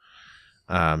shop.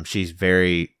 She's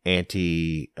very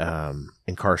anti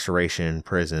incarceration,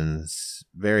 prisons,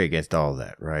 very against all of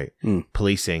that, right?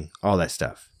 Policing, all that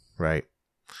stuff, right?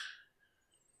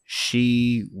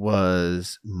 She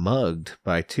was mugged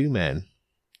by two men,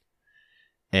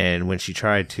 and when she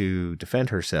tried to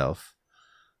defend herself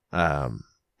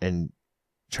and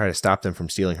try to stop them from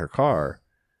stealing her car,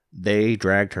 they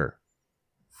dragged her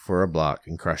for a block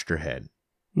and crushed her head.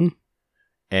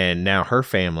 And now her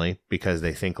family, because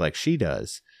they think like she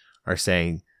does, are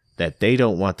saying that they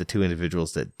don't want the two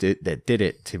individuals that did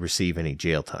it to receive any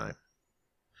jail time.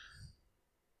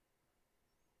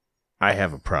 I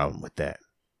have a problem with that.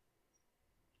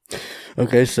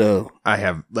 Okay, so I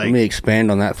have, like, let me expand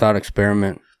on that thought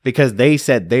experiment. because they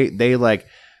said they like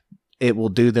it will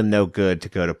do them no good to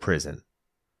go to prison.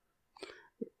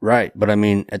 Right, but I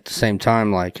mean, at the same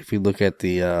time, like, if you look at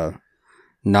the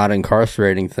not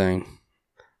incarcerating thing,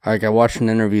 like, I watched an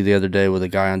interview the other day with a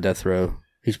guy on death row.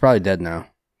 He's probably dead now,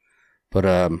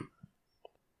 but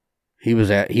he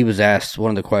was asked one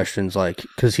of the questions, like,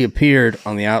 because he appeared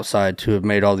on the outside to have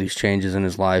made all these changes in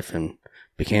his life and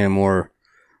became a more,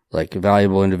 like,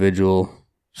 valuable individual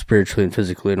spiritually and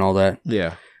physically and all that.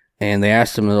 Yeah. And they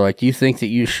asked him, they're like, do you think that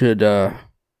you should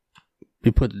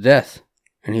be put to death?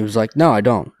 And he was like, no, I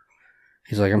don't.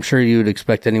 He's like, I'm sure you would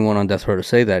expect anyone on death row to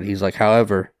say that. He's like,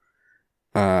 however,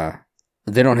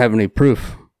 they don't have any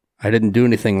proof. I didn't do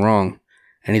anything wrong.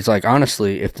 And he's like,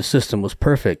 honestly, if the system was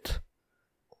perfect,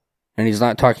 and he's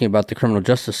not talking about the criminal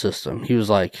justice system, he was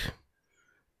like,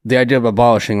 the idea of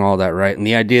abolishing all that, right? And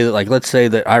the idea that, like, let's say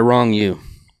that I wrong you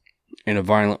in a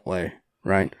violent way,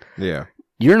 right? Yeah.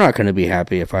 You're not going to be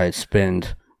happy if I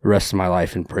spend the rest of my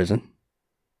life in prison,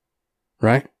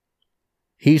 right?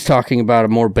 He's talking about a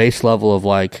more base level of,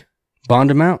 like, bond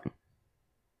him out.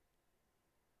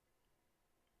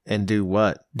 And do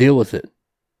what? Deal with it.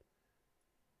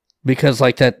 Because,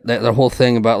 like, that the whole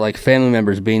thing about, like, family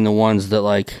members being the ones that,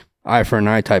 like, eye for an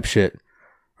eye type shit,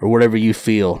 or whatever you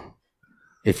feel,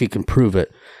 if you can prove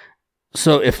it.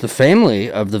 So if the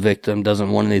family of the victim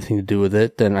doesn't want anything to do with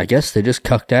it, then I guess they just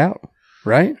cucked out,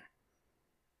 right?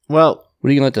 Well, What,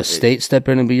 are you going to let the state step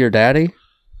in and be your daddy?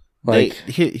 Like,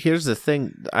 here's the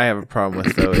thing I have a problem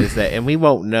with, though, is that, and we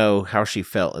won't know how she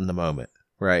felt in the moment,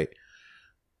 right?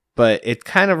 But it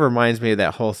kind of reminds me of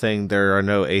that whole thing, there are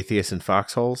no atheists in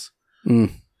foxholes.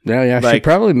 Yeah, Like, she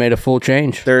probably made a full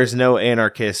change. There is no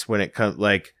anarchist when it comes,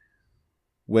 like,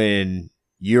 when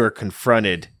you're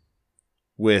confronted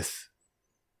with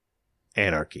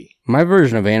anarchy. My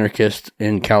version of anarchist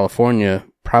in California,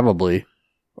 probably,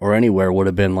 or anywhere, would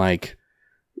have been like,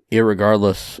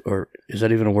 irregardless, or is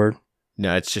that even a word?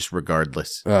 No, it's just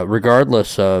regardless.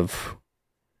 Regardless of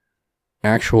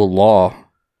actual law,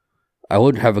 I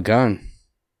wouldn't have a gun,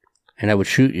 and I would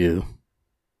shoot you.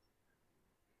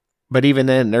 But even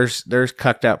then, there's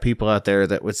cucked out people out there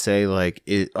that would say, like,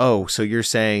 so you're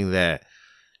saying that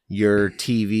your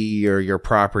TV or your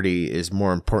property is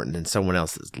more important than someone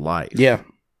else's life? Yeah.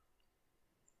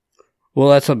 Well,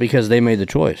 that's not because they made the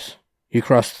choice. You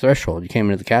crossed the threshold. You came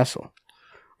into the castle.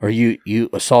 Or you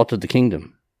assaulted the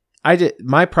kingdom.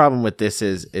 My problem with this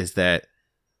is that,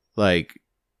 like,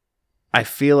 I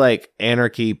feel like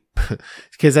anarchy,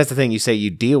 because that's the thing, you say you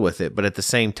deal with it, but at the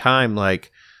same time,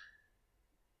 like,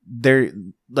 they're,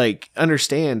 like,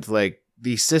 understand, like,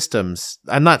 these systems,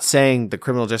 I'm not saying the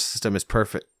criminal justice system is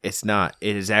perfect. It's not.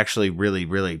 It is actually really,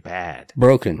 really bad.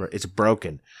 Broken. It's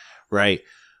broken, right?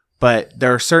 But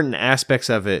there are certain aspects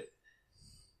of it,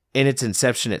 in its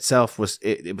inception itself,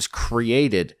 it was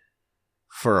created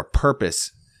for a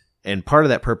purpose, and part of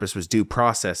that purpose was due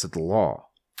process of the law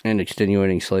and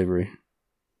extenuating slavery.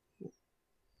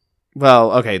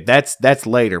 Well, okay, that's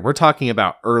later. We're talking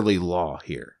about early law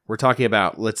here. We're talking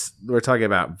about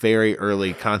very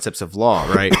early concepts of law,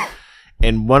 right?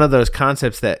 And one of those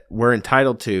concepts that we're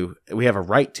entitled to, we have a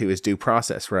right to, is due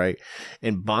process, right?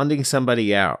 And bonding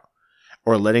somebody out,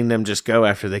 or letting them just go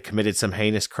after they committed some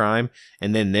heinous crime,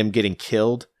 and then them getting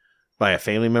killed by a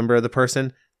family member of the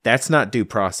person, that's not due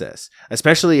process.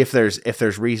 Especially if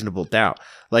there's reasonable doubt.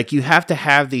 Like, you have to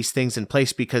have these things in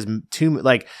place because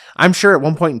I'm sure at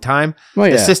one point in time,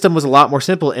 the system was a lot more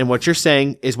simple, and what you're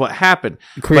saying is what happened.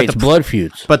 It creates blood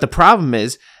feuds. But the problem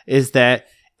is that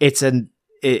it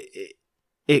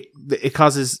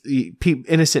causes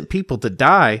innocent people to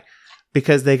die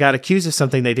because they got accused of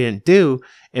something they didn't do,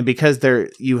 and because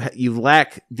you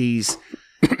lack these.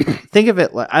 Think of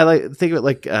it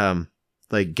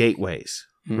like gateways,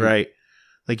 right?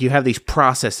 Like, you have these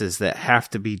processes that have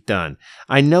to be done.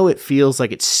 I know it feels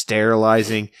like it's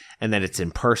sterilizing and that it's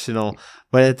impersonal,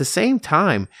 but at the same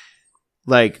time,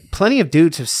 like, plenty of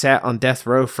dudes have sat on death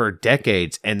row for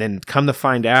decades and then come to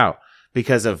find out,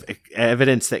 because of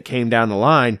evidence that came down the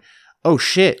line, oh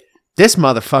shit, this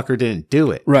motherfucker didn't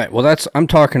do it. Right. Well, I'm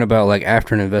talking about, like,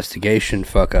 after an investigation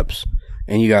fuck ups,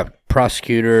 and you got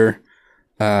prosecutor,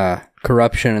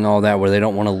 corruption and all that, where they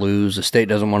don't want to lose, the state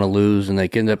doesn't want to lose, and they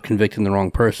end up convicting the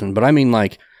wrong person. But I mean,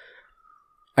 like,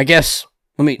 I guess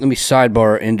let me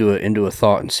sidebar into a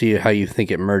thought and see how you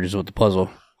think it merges with the puzzle.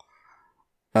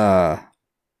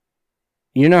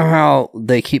 You know how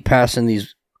they keep passing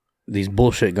these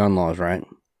bullshit gun laws, right?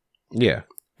 Yeah.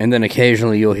 And then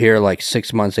occasionally you'll hear, like,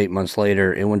 6 months, 8 months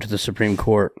later, it went to the Supreme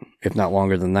Court, if not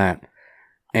longer than that.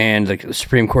 And the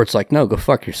Supreme Court's like, no, go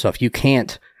fuck yourself. You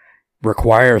can't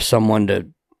require someone to,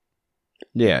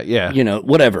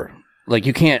 whatever. Like,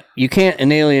 you can't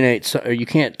alienate, or you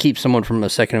can't keep someone from a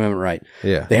Second Amendment right.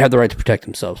 Yeah. They have the right to protect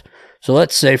themselves. So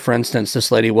let's say, for instance,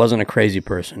 this lady wasn't a crazy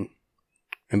person.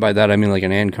 And by that, I mean like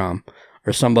an ANCOM,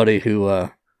 or somebody who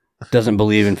doesn't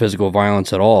believe in physical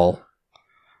violence at all.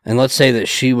 And let's say that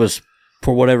she was,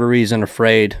 for whatever reason,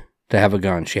 afraid to have a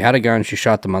gun. She had a gun, she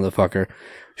shot the motherfucker.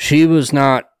 She was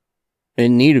not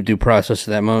in need of due process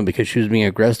at that moment because she was being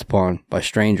aggressed upon by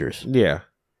strangers. Yeah.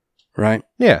 Right?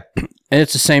 Yeah. And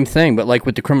it's the same thing, but like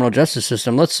with the criminal justice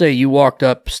system, let's say you walked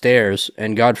upstairs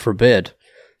and, God forbid,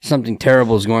 something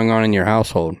terrible is going on in your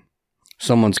household.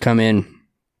 Someone's come in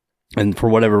and for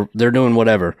whatever, they're doing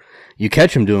whatever. You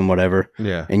catch them doing whatever.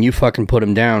 Yeah. And you fucking put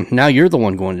them down. Now you're the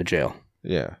one going to jail.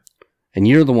 Yeah. And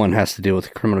you're the one who has to deal with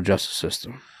the criminal justice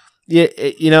system.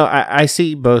 Yeah. I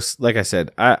see both, like I said.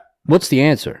 What's the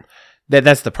answer?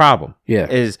 That's the problem. Yeah.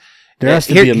 Is there has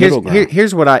to be a middle ground.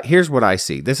 Here's what I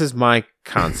see. This is my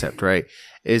concept, right?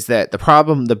 Is that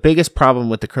the biggest problem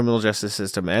with the criminal justice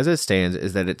system as it stands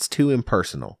is that it's too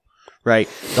impersonal, right?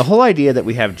 The whole idea that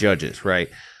we have judges, right?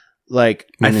 Like,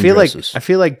 I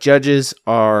feel like judges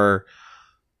are,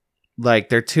 like,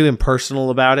 they're too impersonal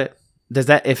about it. Does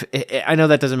that, I know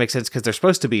that doesn't make sense because they're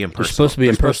supposed to be impersonal. They're supposed to be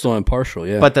impersonal and impartial,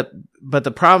 yeah. But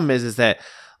the problem is that,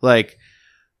 like,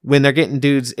 when they're getting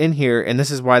dudes in here, and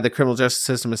this is why the criminal justice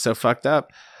system is so fucked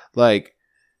up, like,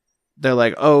 they're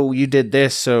like, oh, you did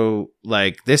this, so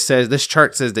like this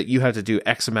chart says that you have to do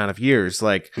X amount of years.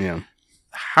 Like, Yeah.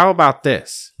 how about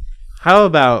this? How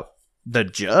about the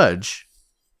judge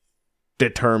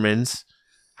determines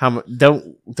how much?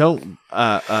 Don't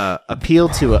appeal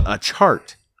to a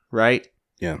chart, right?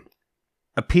 Yeah.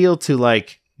 Appeal to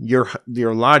like your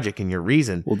logic and your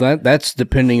reason. Well, that's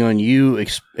depending on you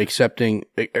expecting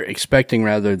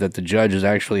rather that the judge is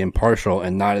actually impartial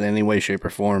and not in any way, shape,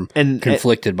 or form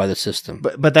conflicted by the system.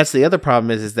 But that's the other problem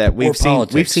is that we've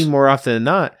seen more often than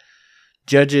not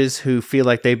judges who feel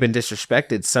like they've been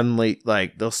disrespected suddenly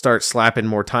like they'll start slapping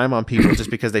more time on people just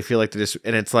because they feel like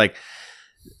and it's like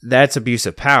that's abuse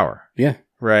of power. Yeah.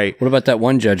 Right. What about that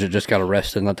one judge that just got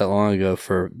arrested not that long ago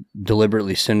for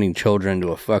deliberately sending children to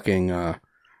a fucking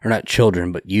or not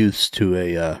children, but youths to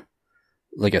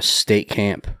a state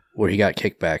camp where he got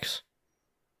kickbacks,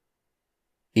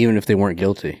 even if they weren't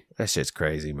guilty. That shit's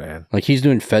crazy, man. Like he's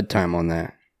doing fed time on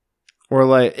that, or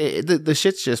like the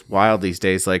shit's just wild these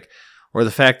days. Like, or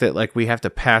the fact that like we have to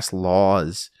pass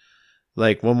laws,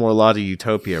 like one more law to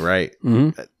utopia, right?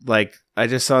 Mm-hmm. Like I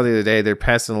just saw the other day they're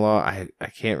passing a law. I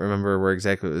can't remember where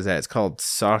exactly it was at. It's called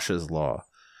Sasha's Law,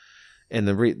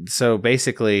 and so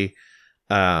basically,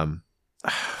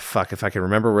 fuck if I can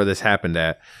remember where this happened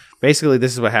at. Basically,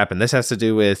 this is what happened. This has to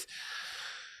do with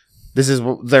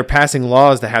they're passing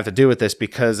laws that have to do with this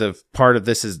because of part of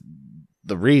this is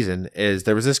the reason is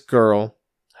there was this girl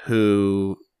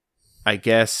who I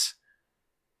guess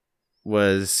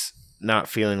was not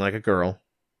feeling like a girl,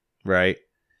 right?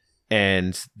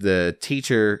 And the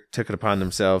teacher took it upon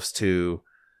themselves to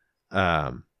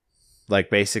like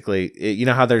basically, you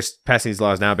know how they're passing these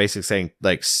laws now, basically saying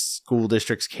like school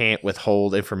districts can't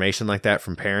withhold information like that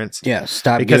from parents. Yeah,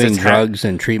 stop giving drugs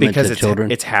and treatment to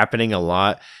children. It's happening a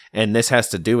lot, and this has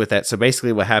to do with that. So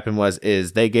basically, what happened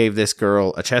is they gave this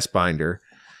girl a chest binder,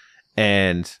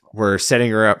 and were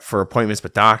setting her up for appointments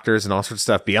with doctors and all sorts of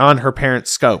stuff beyond her parents'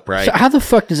 scope. Right? So how the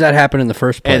fuck does that happen in the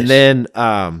first place? And then,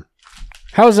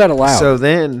 how is that allowed? So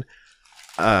then,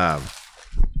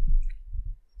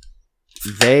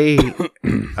 they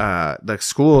the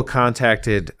school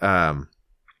contacted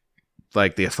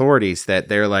like the authorities that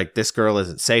they're like this girl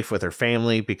isn't safe with her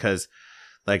family because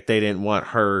like they didn't want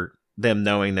them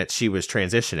knowing that she was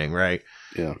transitioning, right?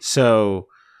 Yeah. So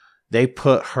they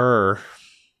put her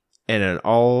in an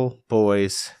all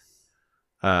boys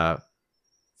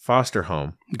foster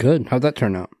home. Good. How'd that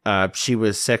turn out? She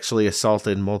was sexually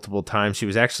assaulted multiple times. She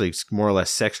was actually more or less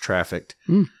sex trafficked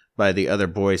by the other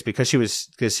boys because she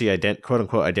quote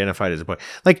unquote identified as a boy.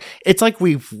 Like it's like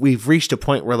we've reached a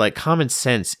point where like common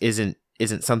sense isn't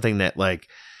something that like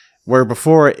where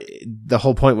before the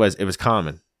whole point was it was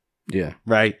common. Yeah.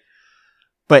 Right.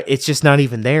 But it's just not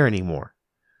even there anymore.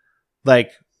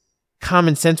 Like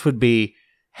common sense would be,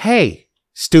 hey,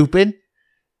 stupid,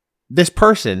 this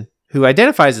person who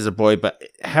identifies as a boy but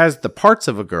has the parts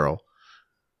of a girl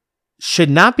should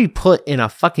not be put in a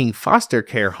fucking foster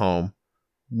care home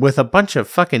with a bunch of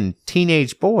fucking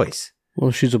teenage boys.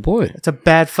 Well, she's a boy. It's a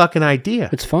bad fucking idea.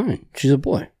 It's fine. She's a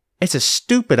boy. It's a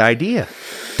stupid idea.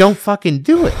 Don't fucking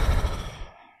do it.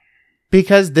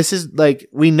 Because this is like,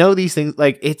 we know these things,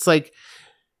 like,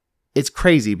 it's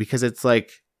crazy because it's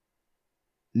like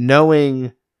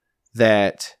knowing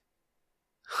that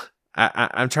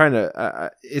I'm trying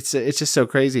to, it's just so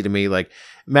crazy to me. Like,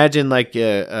 imagine like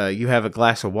you have a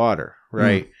glass of water,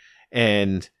 right?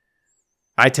 And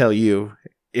I tell you,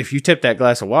 if you tip that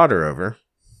glass of water over,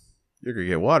 you're going to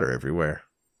get water everywhere.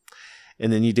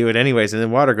 And then you do it anyways, and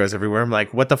then water goes everywhere. I'm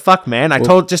like, what the fuck, man? I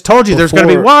just told you there's going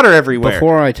to be water everywhere.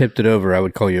 Before I tipped it over, I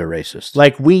would call you a racist.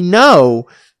 Like, we know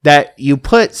that you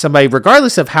put somebody,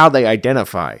 regardless of how they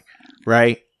identify,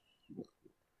 right?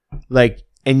 Like,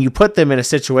 and you put them in a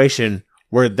situation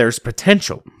where there's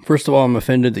potential. First of all, I'm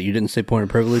offended that you didn't say point of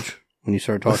privilege when you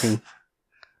started talking.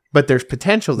 But there's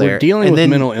potential there. We're dealing with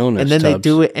mental illness, and then Tubbs. they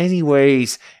do it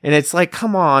anyways. And it's like,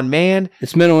 come on, man.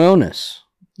 It's mental illness.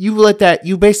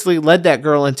 You basically led that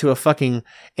girl into a fucking,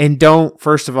 and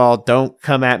first of all, don't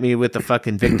come at me with the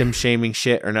fucking victim shaming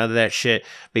shit or none of that shit,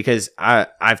 because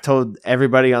I've told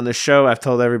everybody on this show, I've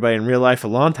told everybody in real life a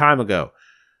long time ago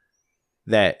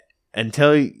that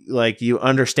until like you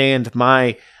understand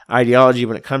my ideology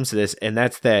when it comes to this, and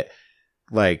that's that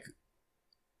like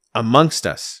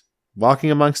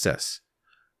walking amongst us,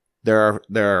 there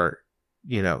are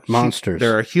monsters.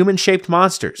 There are human-shaped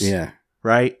monsters. Yeah.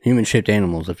 Right? Human-shaped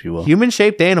animals, if you will.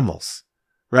 Human-shaped animals.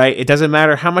 Right? It doesn't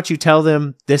matter how much you tell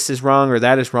them this is wrong or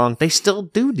that is wrong. They still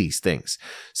do these things.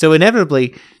 So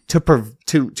inevitably, to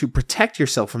protect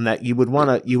yourself from that, you would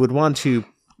want to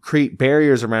create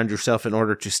barriers around yourself in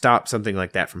order to stop something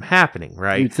like that from happening,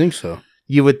 right? You'd think so.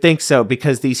 You would think so,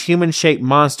 because these human-shaped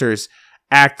monsters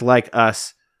act like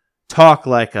us, talk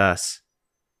like us.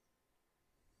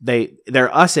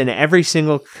 They're us in every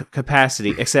single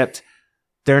capacity, except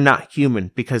they're not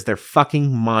human because they're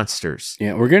fucking monsters.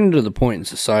 Yeah, we're getting to the point in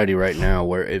society right now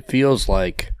where it feels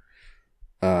like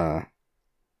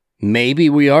maybe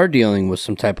we are dealing with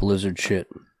some type of lizard shit.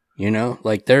 You know?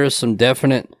 Like, there is some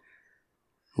definite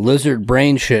lizard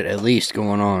brain shit at least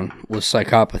going on with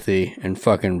psychopathy and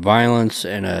fucking violence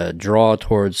and a draw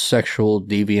towards sexual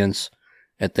deviance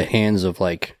at the hands of,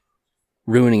 like,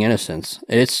 ruining innocence.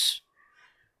 It's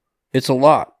a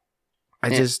lot.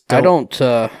 I'm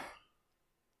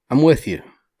with you.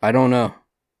 I don't know.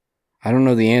 I don't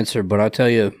know the answer, but I'll tell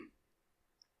you.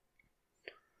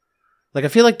 Like, I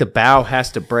feel like the bow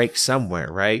has to break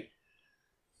somewhere, right?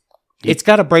 It's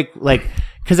got to break, like,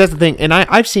 because that's the thing. And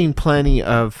I've seen plenty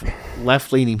of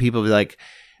left-leaning people be like,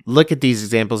 look at these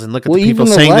examples and look at the people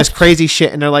saying this crazy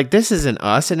shit, and they're like, this isn't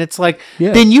us. And it's like,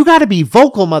 then you got to be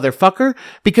vocal, motherfucker,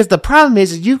 because the problem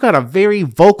is you've got a very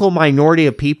vocal minority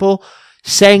of people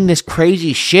saying this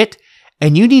crazy shit,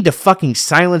 and you need to fucking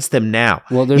silence them now.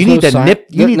 Well, you need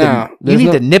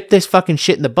to nip this fucking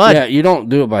shit in the bud. Yeah, you don't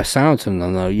do it by silencing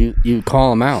them, though. You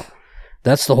call them out.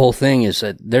 That's the whole thing, is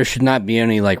that there should not be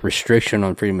any, like, restriction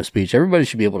on freedom of speech. Everybody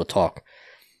should be able to talk.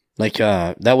 Like,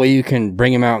 that way you can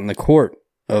bring them out in the court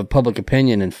of public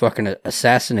opinion and fucking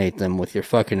assassinate them with your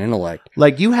fucking intellect.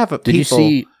 Like, you have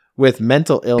people with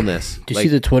mental illness. Did you see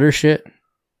the Twitter shit?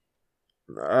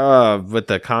 With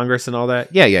the Congress and all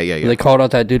that? Yeah. They called out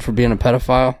that dude for being a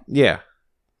pedophile? Yeah.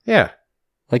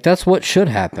 Like, that's what should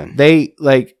happen. They,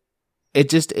 like, it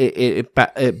just, it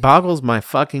boggles my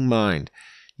fucking mind.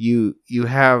 You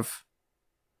have,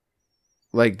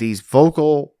 like, these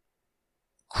vocal,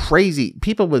 crazy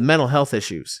people with mental health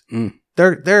issues.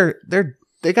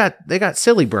 They got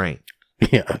silly brain.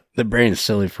 Yeah, the brain is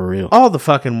silly for real. All the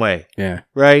fucking way. Yeah.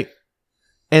 Right?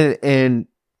 And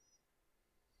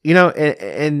you know,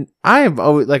 and I have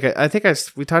always, like, I think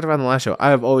we talked about in the last show, I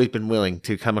have always been willing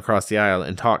to come across the aisle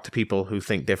and talk to people who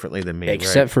think differently than me.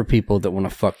 Except for people that want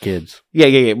to fuck kids.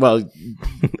 Yeah. Well,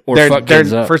 or fuck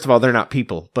kids up. First of all, they're not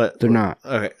people, but they're not.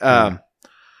 Okay.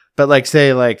 But, like,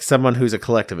 say, like, someone who's a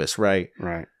collectivist, right?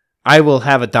 Right. I will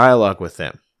have a dialogue with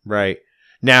them, right?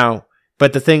 Now,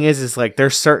 but the thing is like,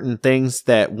 there's certain things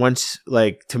that once,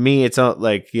 like, to me, it's not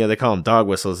like, they call them dog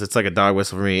whistles. It's like a dog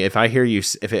whistle for me. If I hear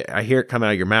I hear it come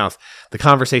out of your mouth, the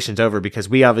conversation's over, because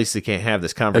we obviously can't have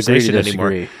this conversation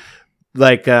anymore.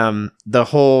 Like, the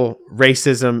whole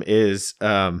racism is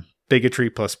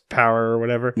bigotry plus power or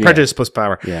whatever. Yeah. Prejudice plus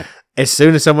power. Yeah. As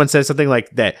soon as someone says something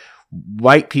like that,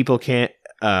 white people can't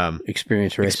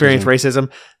experience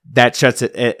racism, that shuts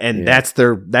it, and that's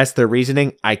their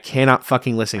reasoning. I cannot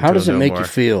fucking listen to it. How does it make you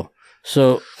feel?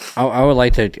 So I'd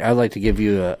like to give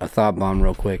you a thought bomb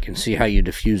real quick and see how you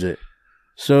diffuse it.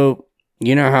 So,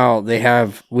 you know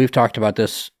how we've talked about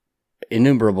this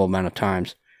innumerable amount of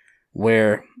times,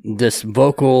 where this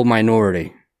vocal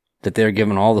minority that they're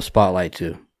given all the spotlight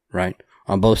to, right,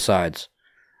 on both sides,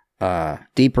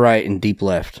 deep right and deep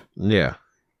left. Yeah.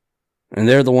 And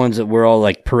they're the ones that we're all,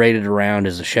 like, paraded around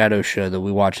as a shadow show that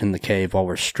we watch in the cave while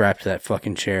we're strapped to that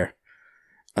fucking chair.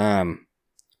 How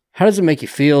does it make you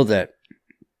feel that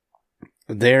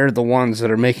they're the ones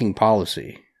that are making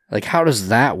policy? Like, how does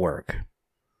that work?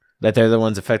 That they're the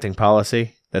ones affecting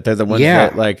policy? That they're the ones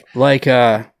that, like...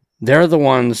 they're the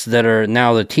ones that are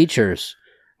now the teachers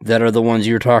that are the ones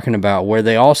you're talking about, where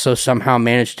they also somehow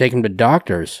manage to take them to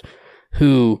doctors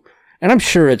who... And I'm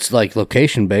sure it's, like,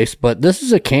 location-based, but this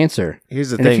is a cancer. Here's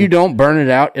the thing. And if you don't burn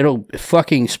it out, it'll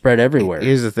fucking spread everywhere.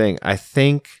 Here's the thing. I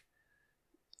think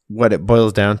what it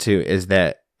boils down to is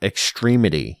that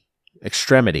extremity,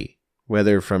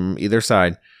 whether from either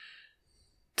side,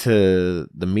 to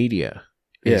the media.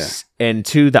 And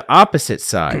to the opposite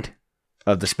side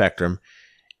of the spectrum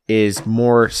is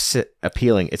more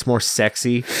appealing. It's more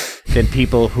sexy than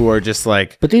people who are just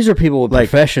like... But these are people with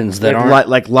professions that aren't...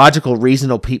 Like logical,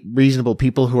 reasonable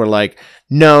people who are like,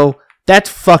 no, that's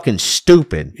fucking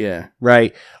stupid. Yeah.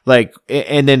 Right? Like,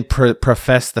 and then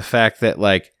profess the fact that,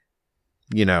 like,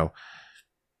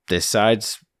 this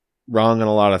side's wrong on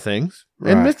a lot of things.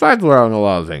 Right. And this side's wrong on a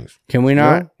lot of things. Can we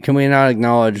not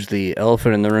acknowledge the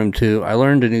elephant in the room, too? I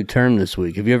learned a new term this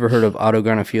week. Have you ever heard of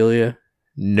autogynephilia?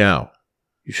 No.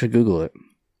 You should Google it.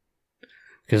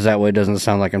 Because that way it doesn't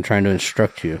sound like I'm trying to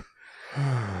instruct you.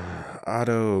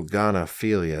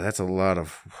 Autogynephilia. That's a lot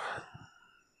of...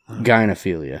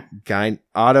 Gynephilia.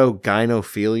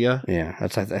 Autogynephilia? Yeah, I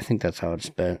think that's how it's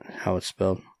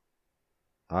spelled.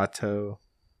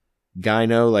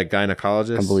 Gyno, like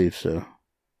gynecologist? I believe so.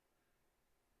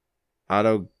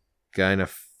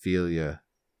 Autogynephilia.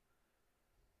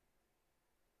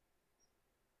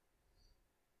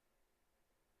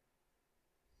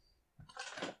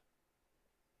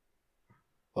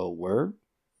 A word?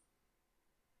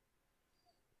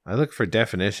 I look for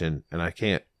definition, and I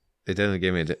can't. It doesn't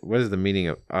give me. What is the meaning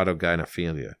of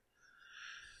autogynephilia?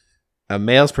 A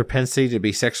male's propensity to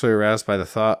be sexually aroused by the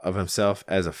thought of himself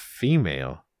as a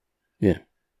female. Yeah.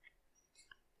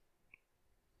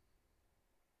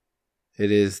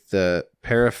 It is the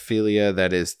paraphilia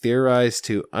that is theorized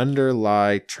to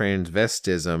underlie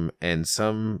transvestism and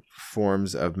some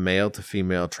forms of male to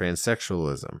female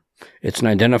transsexualism. It's an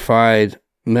identified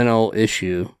mental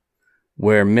issue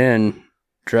where men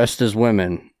dressed as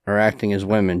women or acting as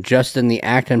women, just in the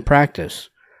act and practice,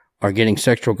 are getting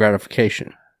sexual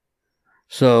gratification.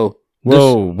 So,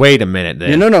 whoa, wait a minute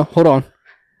then. No, hold on.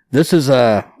 This is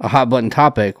a hot button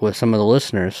topic with some of the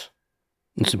listeners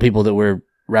and some people that we're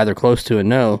rather close to and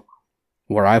know,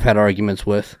 where I've had arguments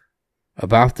with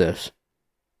about this.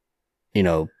 You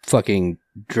know, fucking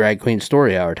drag queen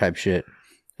story hour type shit.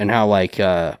 And how, like,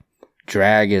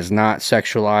 drag is not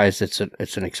sexualized,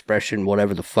 it's an expression,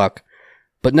 whatever the fuck.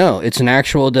 But no, it's an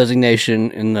actual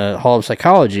designation in the Hall of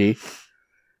Psychology.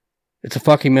 It's a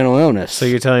fucking mental illness. So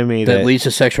you're telling me that leads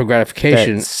to sexual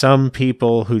gratification. That some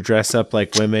people who dress up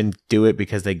like women do it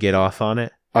because they get off on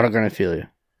it? Autogynephilia.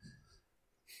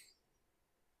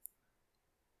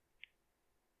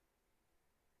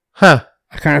 Huh.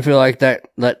 I kind of feel like that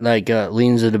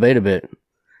leans the debate a bit.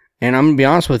 And I'm going to be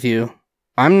honest with you,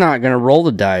 I'm not going to roll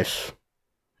the dice.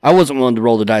 I wasn't willing to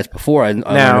roll the dice before I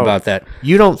learned about that.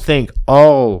 You don't think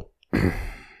all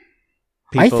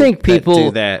people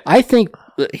do that? I think,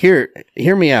 hear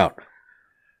me out.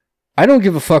 I don't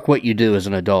give a fuck what you do as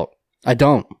an adult. I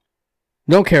don't.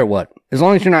 Don't care what. As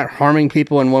long as you're not harming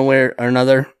people in one way or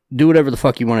another, do whatever the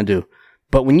fuck you want to do.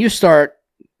 But when you start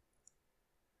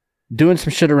doing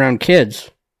some shit around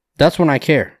kids, that's when I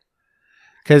care.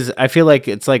 Because I feel like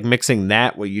it's like mixing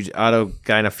that, what you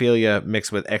autogynephilia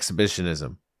mixed with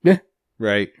exhibitionism. Yeah.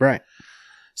 Right.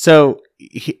 So,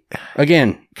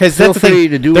 again, because feel free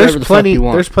to do whatever the fuck you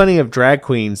want. There's plenty of drag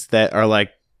queens that are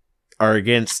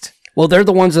against. Well, they're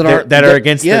the ones that are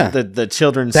against the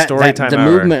children's story time. The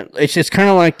movement. It's kind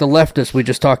of like the leftists we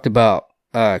just talked about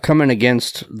coming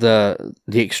against the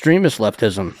extremist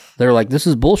leftism. They're like, this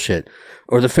is bullshit.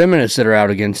 Or the feminists that are out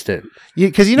against it.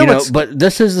 Because but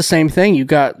this is the same thing. You've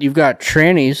got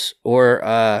trannies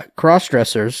or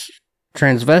cross-dressers,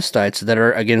 transvestites that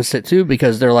are against it too,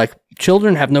 because they're like,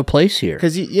 children have no place here.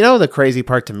 Because the crazy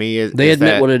part to me is they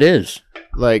admit what it is.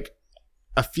 Like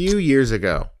a few years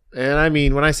ago, and I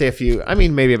mean when I say a few, I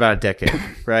mean maybe about a decade,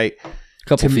 right?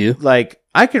 Few. Like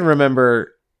I can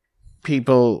remember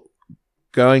people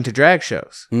going to drag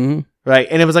shows. Mm-hmm. Right,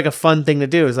 and it was like a fun thing to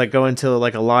do. It was like going to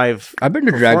like a live. I've been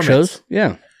to drag shows,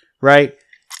 yeah. Right,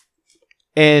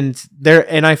 and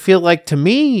I feel like to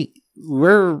me,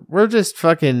 we're just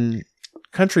fucking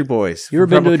country boys. You ever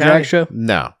been to a drag show?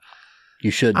 No,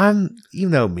 you should. You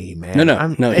know me, man.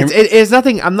 No. It's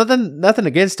nothing. I'm nothing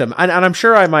against them, and I'm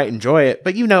sure I might enjoy it.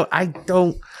 But I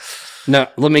don't. No,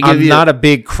 let me give I'm you. not a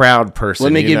big crowd person.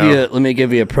 Let me give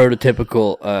you a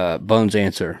prototypical Bones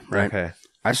answer. Right. Okay.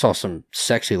 I saw some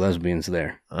sexy lesbians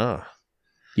there. Oh.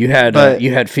 You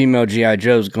had female G.I.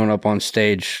 Joes going up on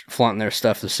stage, flaunting their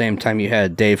stuff the same time you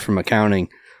had Dave from accounting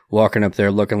walking up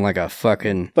there looking like a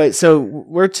fucking... But so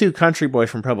we're two country boys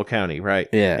from Preble County, right?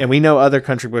 Yeah. And we know other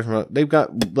country boys from... They've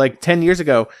got, like 10 years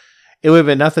ago, it would have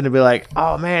been nothing to be like,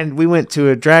 oh man, we went to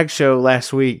a drag show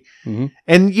last week. Mm-hmm.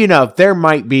 And, there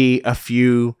might be a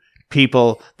few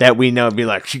people that we know be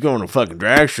like, she going to a fucking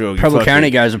drag show. Preble County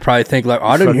guys would probably think like,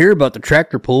 I didn't hear about the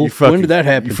tractor pull. When did that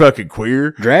happen? You fucking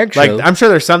queer. Drag show. Like, I'm sure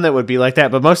there's some that would be like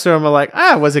that, but most of them are like,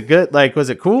 was it good? Like, was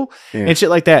it cool? Yeah. And shit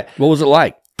like that. What was it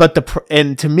like? But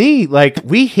and to me, like,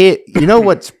 we hit,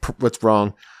 what's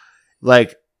wrong?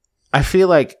 Like, I feel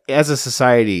like as a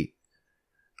society,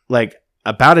 like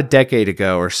about a decade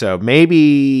ago or so,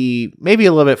 maybe a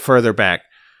little bit further back,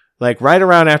 like right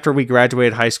around after we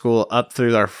graduated high school up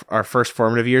through our first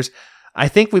formative years, I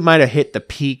think we might have hit the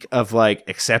peak of like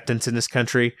acceptance in this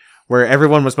country where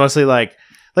everyone was mostly like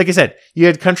I said, you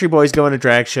had country boys going to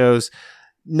drag shows.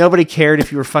 Nobody cared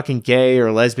if you were fucking gay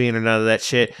or lesbian or none of that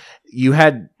shit. You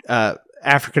had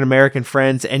African-American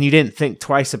friends and you didn't think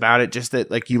twice about it. Just that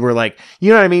like you were like,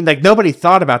 you know what I mean? Like nobody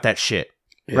thought about that shit.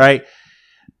 Yeah. Right.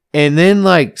 And then,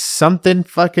 like, something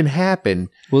fucking happened.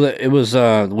 Well, it was,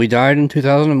 we died in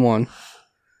 2001,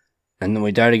 and then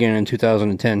we died again in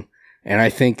 2010. And I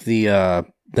think the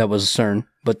That was CERN.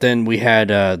 But then we had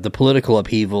the political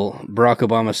upheaval. Barack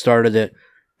Obama started it.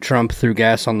 Trump threw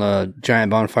gas on the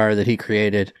giant bonfire that he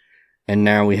created. And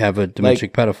now we have a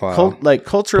domestic pedophile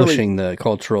culturally, pushing the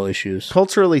cultural issues.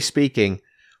 Culturally speaking,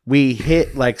 we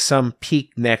hit like some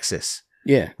peak nexus.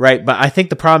 Yeah. Right. But I think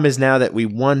the problem is now that we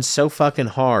won so fucking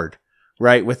hard,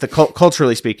 right? With the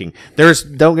culturally speaking,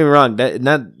 don't get me wrong,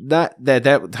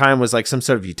 that time was like some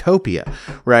sort of utopia,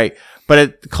 right?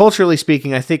 But culturally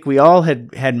speaking, I think we all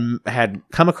had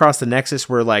come across the nexus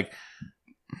where like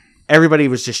everybody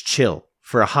was just chill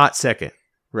for a hot second,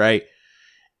 right?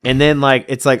 And then like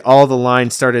it's like all the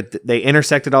lines they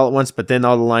intersected all at once, but then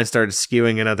all the lines started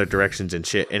skewing in other directions and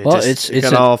shit, and it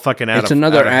got all fucking out. It's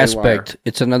another aspect.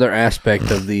 It's another aspect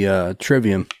of the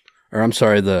trivium, or I'm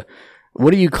sorry,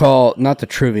 what do you call not the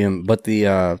trivium, but the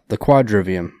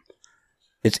quadrivium?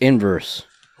 It's inverse,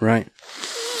 right?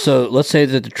 So let's say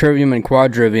that the trivium and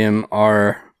quadrivium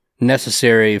are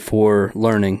necessary for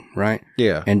learning, right?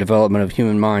 Yeah, and development of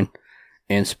human mind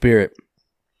and spirit.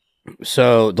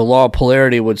 So the law of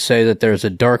polarity would say that there's a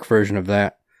dark version of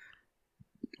that,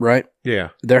 right? Yeah.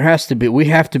 We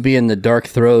have to be in the dark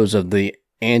throes of the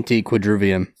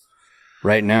anti-quadrivium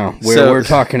right now, where we're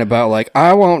talking about like,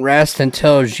 I won't rest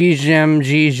until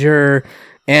Zizur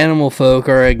animal folk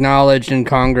are acknowledged in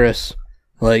Congress.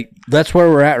 Like, that's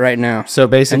where we're at right now. So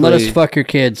basically... And let us fuck your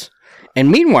kids. And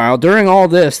meanwhile, during all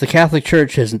this, the Catholic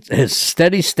Church has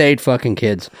steady stayed fucking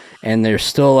kids, and they're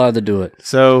still allowed to do it.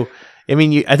 So... I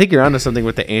mean, I think you're onto something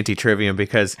with the anti-trivium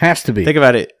because... Has to be. Think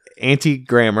about it.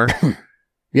 Anti-grammar.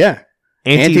 Yeah.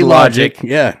 Anti-logic.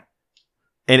 Yeah.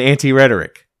 And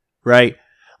anti-rhetoric. Right?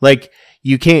 Like,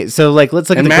 you can't... So, like, let's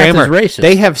look at the math grammar. Is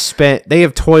racist. They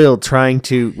have toiled trying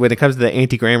to... When it comes to the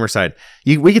anti-grammar side,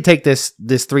 we could take this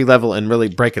 3-level and really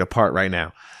break it apart right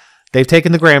now. They've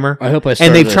taken the grammar. I hope I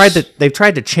and they've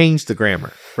tried to change the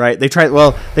grammar, right? They tried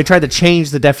to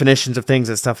change the definitions of things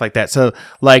and stuff like that. So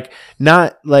like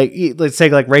not like let's say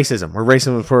like racism, where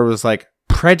racism before was like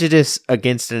prejudice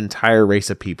against an entire race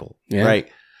of people, right?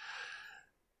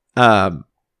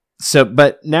 So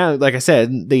but now, like I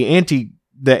said, the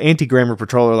anti-grammar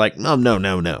patrol are like,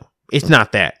 no. It's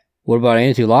not that. What about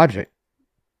anti-logic?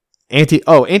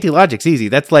 Anti-logic's easy.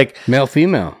 That's like male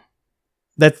female.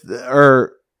 That's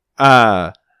wrong.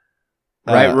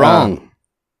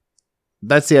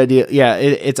 That's the idea. Yeah,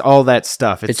 it's all that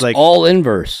stuff. It's like all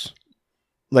inverse.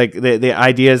 Like the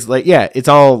idea is like, yeah, it's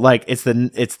all like it's the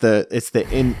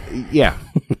yeah.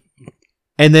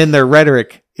 And then their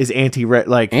rhetoric is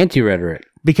anti-rhetoric.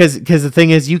 Because the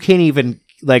thing is, you can't even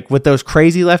like with those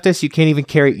crazy leftists, you can't even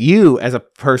carry you as a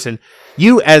person,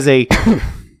 you as a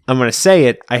I'm going to say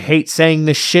it. I hate saying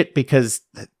this shit because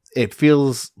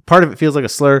part of it feels like a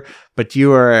slur, but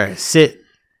you are a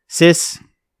cis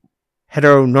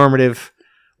heteronormative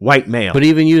white male. But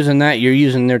even using that, you're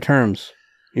using their terms.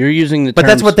 You're using the terms. But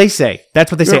that's what they say.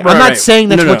 Right, I'm not saying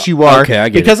that's what you are. Okay, I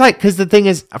get it. Because the thing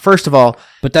is, first of all...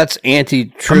 But that's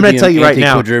anti-trivium, I'm going to tell you right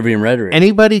now, anti-quadrivium rhetoric.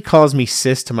 Anybody calls me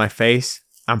cis to my face,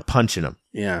 I'm punching them.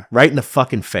 Yeah. Right in the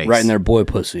fucking face. Right in their boy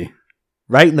pussy.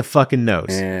 Right in the fucking nose.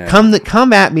 Yeah.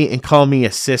 Come at me and call me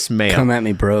a cis male. Come at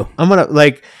me, bro. I'm gonna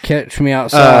like catch me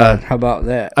outside. How about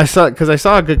that? I saw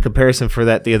a good comparison for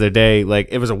that the other day. Like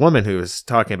it was a woman who was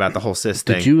talking about the whole cis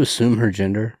thing. Did you assume her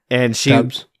gender? And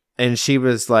she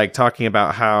was like talking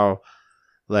about how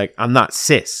like I'm not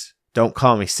cis. Don't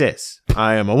call me cis.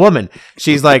 I am a woman.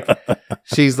 She's like no.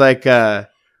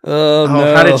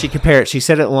 How did she compare it? She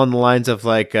said it along the lines of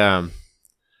like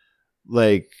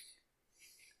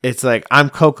it's like,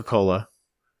 I'm Coca-Cola,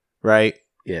 right?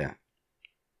 Yeah.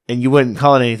 And you wouldn't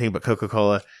call it anything but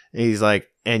Coca-Cola. And he's like,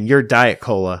 and you're Diet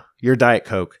Cola, you're Diet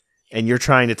Coke, and you're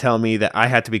trying to tell me that I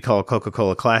have to be called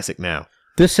Coca-Cola Classic now.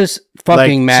 This is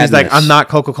fucking madness. She's like, I'm not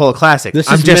Coca-Cola Classic.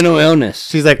 This is mental illness.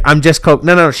 She's like, I'm just Coke.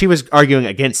 No. She was arguing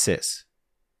against cis.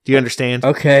 Do you understand?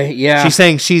 Okay, yeah. She's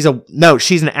saying she's an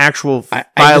actual...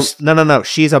 No.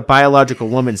 She's a biological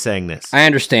woman saying this. I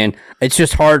understand. It's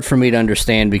just hard for me to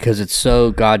understand because it's so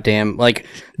goddamn... Like,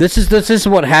 this is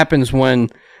what happens when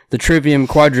the trivium,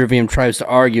 quadrivium tries to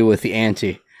argue with the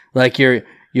anti. Like, you're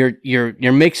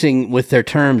mixing with their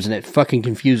terms and it fucking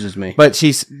confuses me. But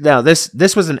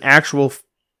this was an actual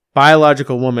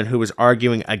biological woman who was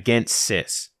arguing against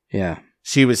cis. Yeah.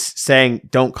 She was saying,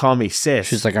 don't call me cis.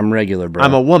 She's like, I'm regular, bro.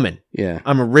 I'm a woman. Yeah.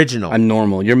 I'm original. I'm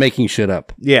normal. You're making shit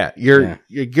up. Yeah.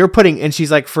 You're putting, and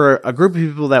she's like, for a group of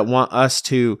people that want us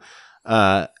to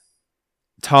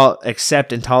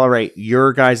accept and tolerate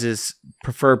your guys'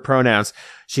 preferred pronouns,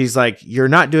 she's like, you're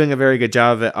not doing a very good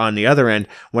job of it on the other end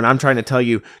when I'm trying to tell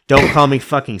you, don't call me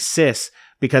fucking cis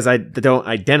because I don't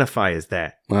identify as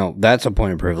that. Well, that's a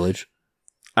point of privilege.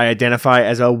 I identify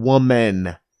as a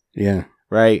woman. Yeah.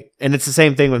 Right? And it's the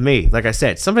same thing with me. Like I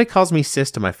said, somebody calls me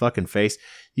sis to my fucking face,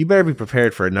 you better be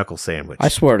prepared for a knuckle sandwich. I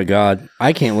swear to God,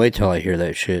 I can't wait till I hear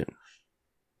that shit.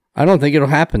 I don't think it'll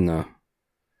happen, though.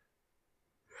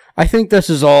 I think this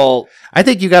is all... I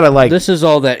think you gotta This is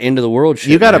all that end of the world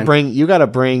shit, You gotta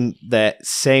bring that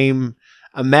same...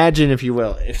 Imagine, if you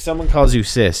will, if someone calls you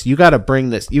sis, you gotta bring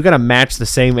this... You gotta match the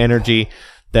same energy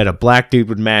that a black dude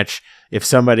would match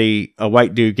if a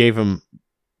white dude gave him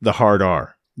the hard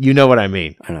R. You know what I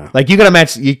mean? I know. Like, you gotta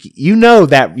match... You know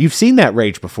that... You've seen that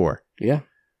rage before. Yeah.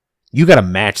 You gotta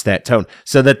match that tone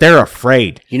so that they're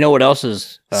afraid. You know what else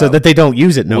is... so that they don't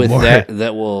use it no more.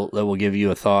 That will give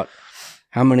you a thought.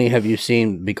 How many have you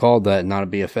seen be called that and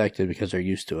not be affected because they're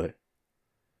used to it?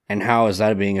 And how is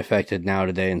that being affected now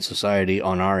today in society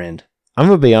on our end? I'm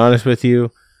going to be honest with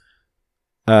you.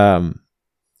 In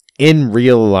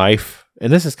real life,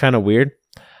 and this is kind of weird,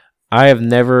 I have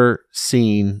never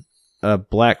seen a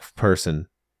black person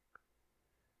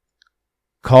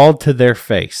called to their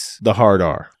face the hard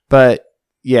R. But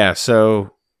yeah,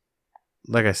 so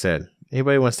like I said,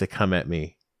 anybody wants to come at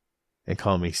me and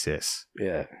call me sis,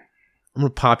 Yeah. I'm going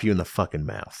to pop you in the fucking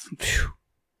mouth.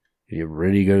 You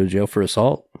ready to go to jail for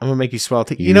assault? I'm going to make you swallow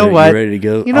teeth. You know what? You ready to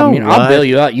go? You know what? I'll bail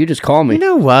you out. You just call me. You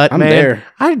know what, I'm man? there.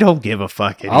 I don't give a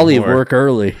fuck anymore. I'll leave work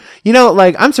early. You know,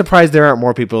 like, I'm surprised there aren't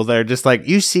more people that are just like,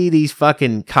 you see these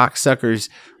fucking cocksuckers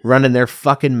running their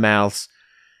fucking mouths,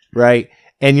 right?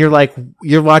 And you're like,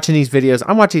 you're watching these videos.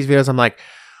 I'm watching these videos. I'm like,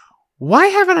 why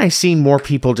haven't I seen more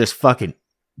people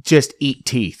just eat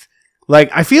teeth?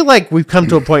 Like, I feel like we've come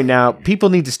to a point now, people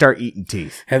need to start eating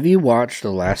teeth. Have you watched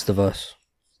The Last of Us?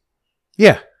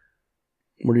 Yeah.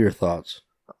 What are your thoughts?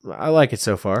 I like it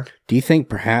so far. Do you think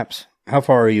perhaps, how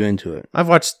far are you into it? I've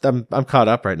watched, I'm caught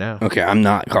up right now. Okay, I'm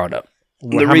not caught up.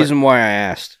 Well, The reason why I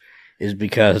asked is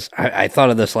because I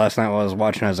thought of this last night while I was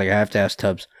watching. I was like, I have to ask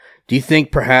Tubbs. Do you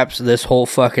think perhaps this whole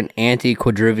fucking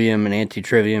anti-quadrivium and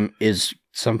anti-trivium is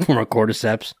some form of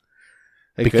cordyceps?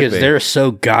 Because they're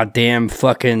so goddamn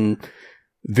fucking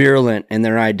virulent in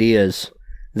their ideas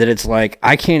that it's like,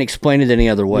 I can't explain it any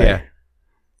other way. Yeah.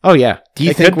 Oh, yeah. Do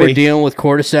you think we're dealing with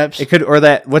cordyceps? It could, or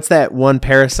that, what's that one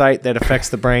parasite that affects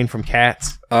the brain from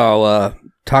cats? Oh,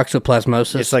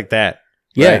 toxoplasmosis. It's like that.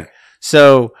 Yeah. Right?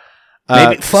 So,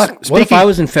 maybe, what if I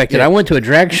was infected? Yeah. I went to a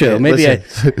drag show. Maybe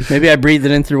I breathed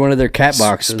it in through one of their cat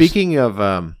boxes. Speaking of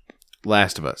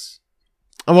Last of Us,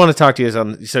 I want to talk to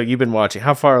you. So you've been watching.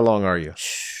 How far along are you?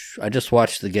 I just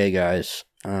watched The Gay Guys.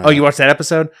 You watched that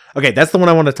episode? Okay, that's the one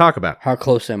I want to talk about. How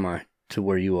close am I to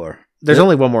where you are? There's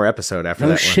only one more episode after that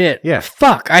one. No shit. Yeah.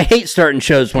 Fuck. I hate starting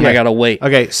shows when I gotta wait.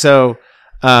 Okay, so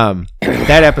that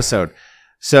episode.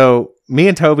 So me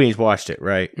and Toby's watched it,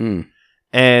 right? Mm.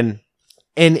 And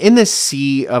in this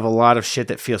sea of a lot of shit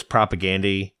that feels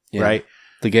propaganda-y, right?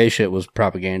 The gay shit was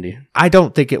propaganda. I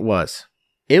don't think it was.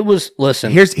 It was,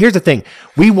 listen. Here's the thing.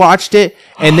 We watched it,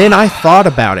 and then I thought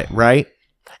about it, right?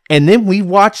 And then we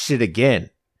watched it again.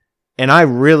 And I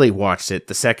really watched it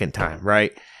the second time,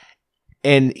 right?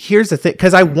 And here's the thing,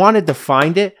 because I wanted to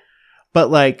find it,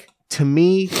 but like, to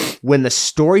me, when the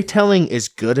storytelling is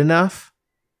good enough,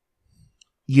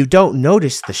 you don't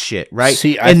notice the shit, right?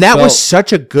 See, that was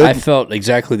such a good... I felt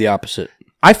exactly the opposite.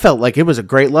 I felt like it was a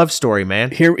great love story,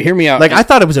 man. Hear me out. Like, I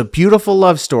thought it was a beautiful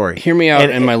love story. Hear me out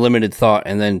in my limited thought,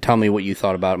 and then tell me what you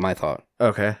thought about my thought.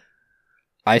 Okay.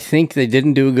 I think they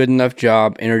didn't do a good enough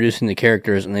job introducing the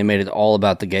characters, and they made it all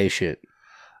about the gay shit.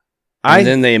 And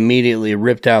then they immediately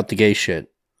ripped out the gay shit.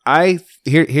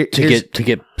 To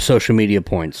get social media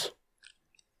points.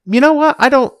 You know what? I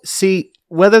don't see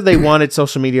whether they wanted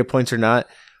social media points or not.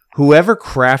 Whoever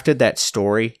crafted that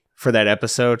story for that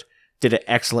episode did an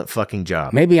excellent fucking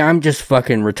job. Maybe I'm just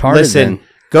fucking retarded. Listen,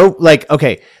 go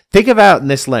okay. Think about it in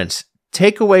this lens.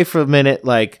 Take away for a minute,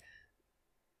 like,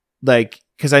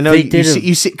 because I know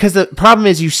you see, because the problem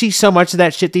is you see so much of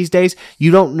that shit these days.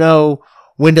 You don't know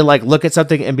when to like look at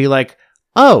something and be like,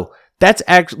 oh, that's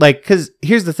actually like, because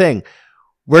here's the thing.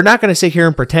 We're not going to sit here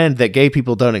and pretend that gay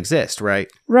people don't exist,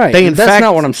 right? Right. That's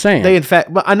not what I'm saying.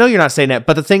 Well, I know you're not saying that,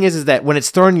 but the thing is that when it's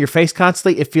thrown in your face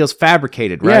constantly, it feels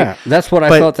fabricated, right? Yeah, that's what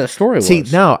I thought that story was. See,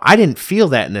 no, I didn't feel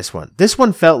that in this one. This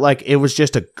one felt like it was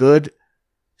just a good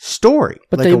story.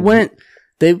 But like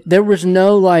there was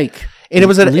no like... And it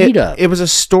was lead up. It was a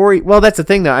story. Well, that's the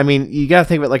thing, though. I mean, you got to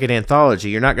think of it like an anthology.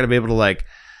 You're not going to be able to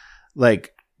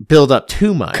like build up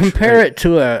too much. Compare it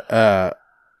to a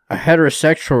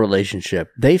heterosexual relationship.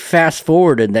 They fast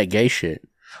forwarded that gay shit.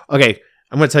 Okay,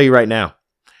 I'm going to tell you right now.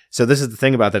 So this is the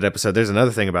thing about that episode. There's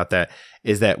another thing about that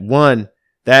is that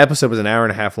that episode was an hour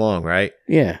and a half long, right?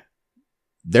 Yeah.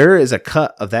 There is a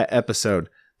cut of that episode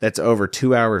that's over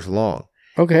 2 hours long.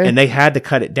 Okay. And they had to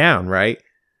cut it down, right?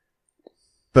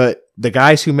 But the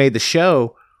guys who made the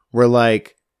show were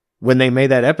like, when they made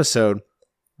that episode,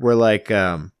 were like,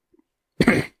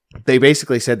 they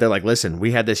basically said, they're like, listen,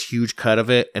 we had this huge cut of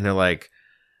it, and they're like,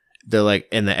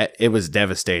 and it was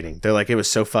devastating. They're like, it was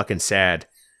so fucking sad.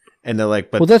 And they're like,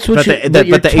 but, well, that's what but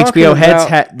you're the HBO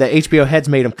about. HBO heads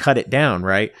made them cut it down,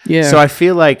 right? Yeah. So I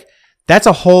feel like that's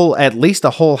at least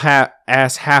a whole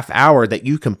half hour that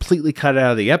you completely cut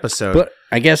out of the episode. But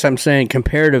I guess I'm saying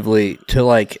comparatively to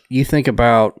like, you think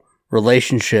about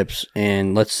relationships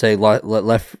and let's say not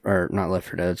Left 4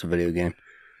 Dead, it's a video game.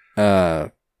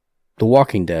 The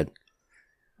Walking Dead,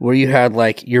 where you had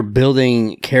like, you're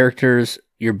building characters,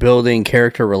 you're building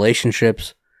character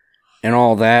relationships and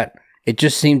all that. It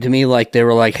just seemed to me like they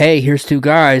were like, hey, here's two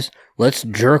guys, let's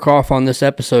jerk off on this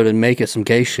episode and make it some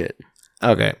gay shit.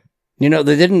 Okay. You know,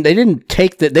 they didn't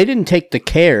take the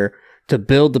care to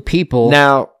build the people.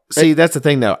 Now, see, that's the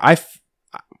thing though. I'm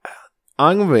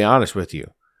going to be honest with you.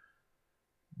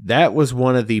 That was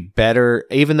one of the better,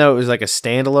 even though it was like a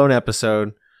standalone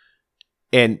episode,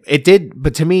 and it did,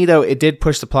 but to me though, it did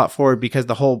push the plot forward because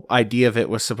the whole idea of it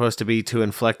was supposed to be to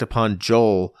inflect upon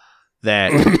Joel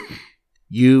that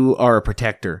you are a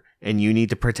protector and you need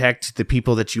to protect the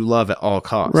people that you love at all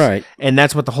costs. Right. And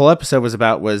that's what the whole episode was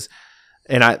about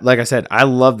and like I said, I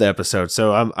love the episode.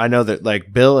 So I know that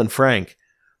like Bill and Frank,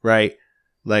 right?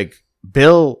 Like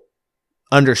Bill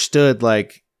understood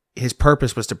like his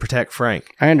purpose was to protect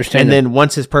Frank. I understand. And then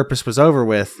once his purpose was over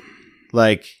with,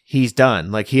 like he's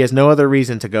done. Like he has no other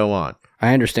reason to go on.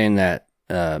 I understand that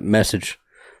message,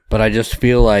 but I just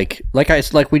feel like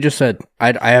we just said,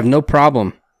 I have no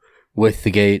problem with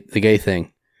the gay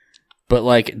thing, but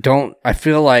like I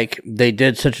feel like they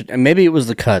did maybe it was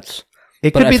the cuts.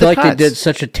 It could be the cuts. They did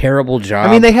such a terrible job.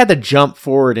 I mean, they had to jump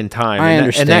forward in time. I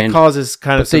understand, and that causes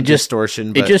kind of some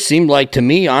distortion. It just seemed like to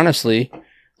me, honestly,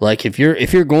 like if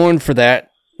you're going for that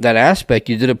aspect,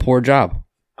 you did a poor job.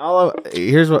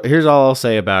 Here's all I'll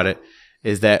say about it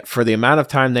is that for the amount of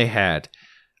time they had,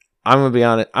 I'm gonna be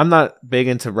honest. I'm not big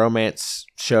into romance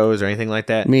shows or anything like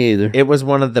that. Me either. It was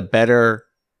one of the better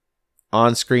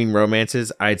on-screen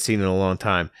romances I'd seen in a long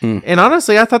time. Mm. And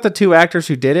honestly, I thought the two actors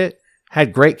who did it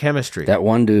had great chemistry. That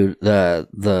one dude,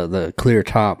 the clear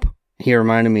top, he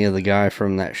reminded me of the guy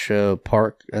from that show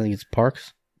Park. I think it's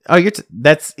Parks. Oh,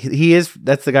 that's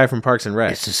the guy from Parks and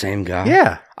Rec. It's the same guy.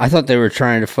 Yeah. I thought they were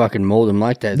trying to fucking mold him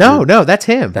like that. No, that's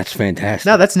him. That's fantastic.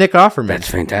 No, that's Nick Offerman. That's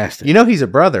fantastic. You know he's a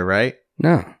brother, right?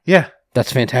 No. Yeah.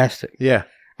 That's fantastic. Yeah.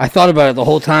 I thought about it the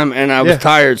whole time, and I was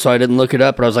tired, so I didn't look it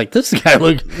up. But I was like, "This guy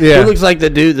he looks like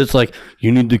the dude that's like,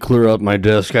 you need to clear up my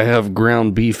desk. I have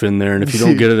ground beef in there, and if you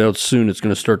don't get it out soon, it's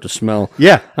going to start to smell."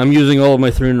 Yeah, I'm using all of my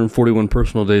 341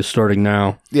 personal days starting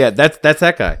now. Yeah, that's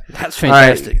that guy. That's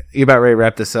fantastic. Right, you about ready to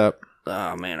wrap this up?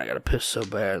 Oh man, I got to piss so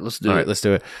bad. Let's do it. All right, let's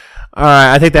do it. All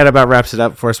right, I think that about wraps it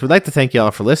up for us. We'd like to thank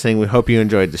y'all for listening. We hope you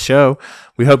enjoyed the show.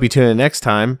 We hope you tune in next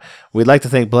time. We'd like to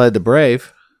thank Blood the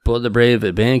Brave. Blood the Brave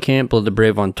at Bandcamp, Blood the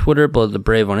Brave on Twitter, Blood the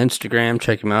Brave on Instagram.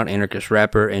 Check him out, anarchist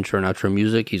rapper, intro and outro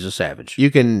music. He's a savage.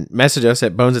 You can message us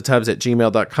at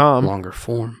bonesandtubs@gmail.com. Longer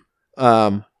form.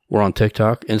 We're on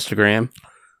TikTok, Instagram,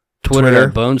 Twitter.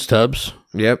 At Bones Tubs.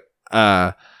 Yep.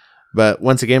 But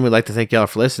once again, we'd like to thank y'all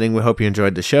for listening. We hope you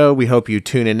enjoyed the show. We hope you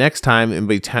tune in next time. In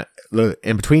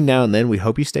between now and then, we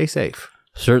hope you stay safe.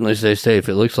 Certainly stay safe.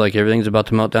 It looks like everything's about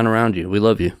to melt down around you. We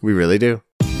love you. We really do.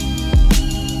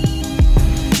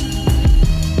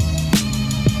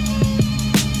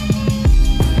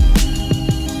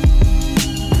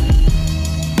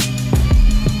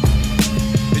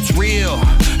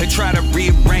 They try to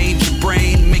rearrange your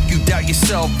brain, make you doubt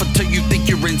yourself until you think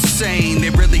you're insane.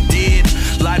 They really did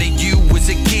lie to you as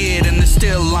a kid, and they're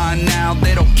still lying now.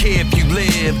 They don't care if you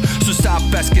live, so stop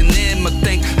asking them or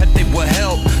think that they will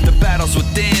help. The battle's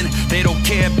within, they don't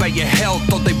care about your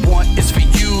health. All they want is for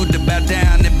you to bow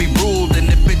down and be ruled, and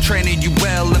they've been training you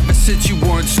well ever since you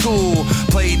were in school.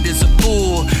 Played as a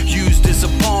fool, used as a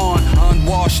pawn,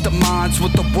 unwashed the minds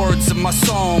with the words of my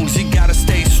songs. You gotta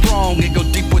stay strong and go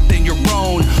deep within your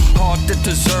own heart that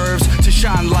deserves to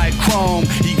shine like chrome.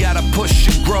 You gotta push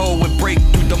and grow and break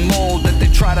through the mold that they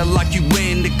try to lock you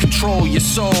in to control your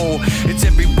soul. It's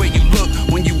everywhere you look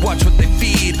when you watch what they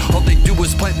feed. All they do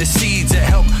is plant the seeds that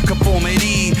help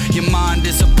conformity. Your mind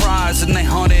is a prize and they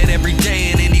hunt it every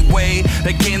day. In any way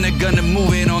they can, they're gonna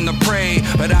move it on the prey.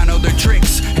 But I know their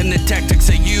tricks and the tactics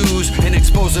they use, and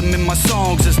expose them in my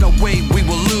songs. There's no way we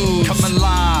will lose. Come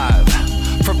alive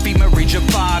from FEMA Region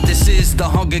 5, this is the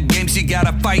Hunger Games. You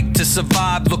gotta fight to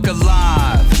survive. Look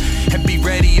alive and be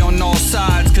ready on all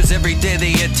sides, cause every day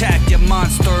they attack your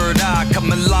mind's third eye.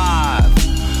 Come alive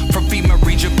From FEMA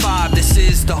Region 5, this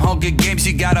is the Hunger Games.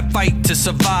 You gotta fight to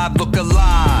survive, look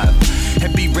alive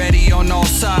and be ready on all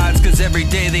sides, cause every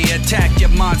day they attack, your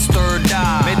monster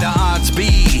die. May the odds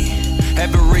be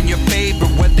ever in your favor,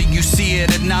 whether you see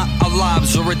it or not. Our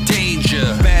lives are a danger,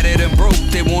 battered and broke.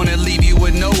 They wanna leave you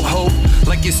with no hope,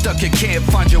 like you're stuck and can't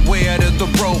find your way out of the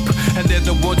rope. And they're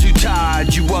the ones who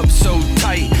tied you up so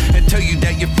tight and tell you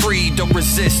that you're free. Don't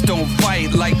resist, don't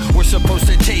fight, like we're supposed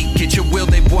to take it. Your will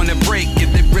they wanna break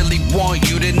it. They really want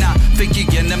you to not think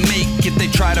you're gonna make it. They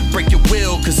try to break your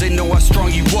will, cause they know how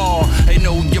strong you are. They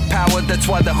know your power, that's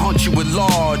why they hunt you at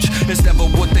large. It's never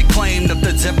what they claim,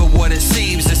 nothing's ever what it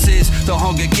seems. This is the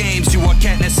Hunger Games, you are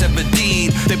Katniss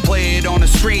Everdeen. They play it on the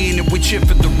screen and we cheer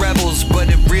for the rebels,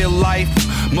 but in real life,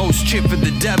 most cheer for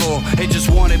the devil. They just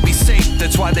wanna be safe,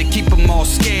 that's why they keep them all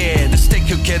scared. The stake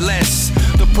could care less,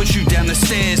 they'll push you down the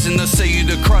stairs and they'll say you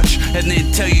the crutch and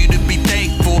then tell you to be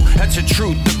thankful. That's the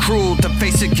truth, the cruel, to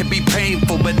face it can be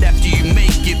painful, but after you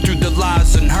make it through the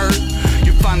lies and hurt,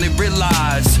 you finally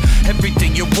realize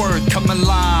everything you're worth. Come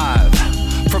alive.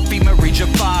 From FEMA Region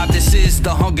 5, this is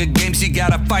the Hunger Games. You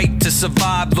gotta fight to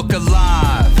survive, look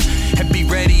alive and be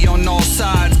ready on all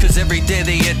sides, cause every day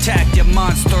they attack, your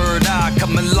monster die.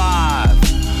 Come alive.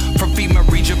 From FEMA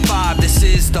Region 5, this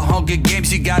is the Hunger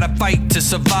Games. You gotta fight to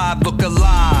survive, look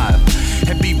alive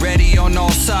and be ready on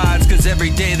all sides, cause every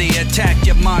day they attack,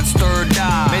 your monster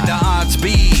die. May the odds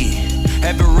be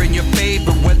ever in your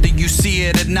favor, whether you see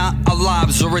it or not. Our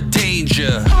lives are a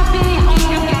danger. Happy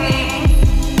Hunger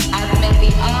Games, and may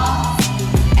the odds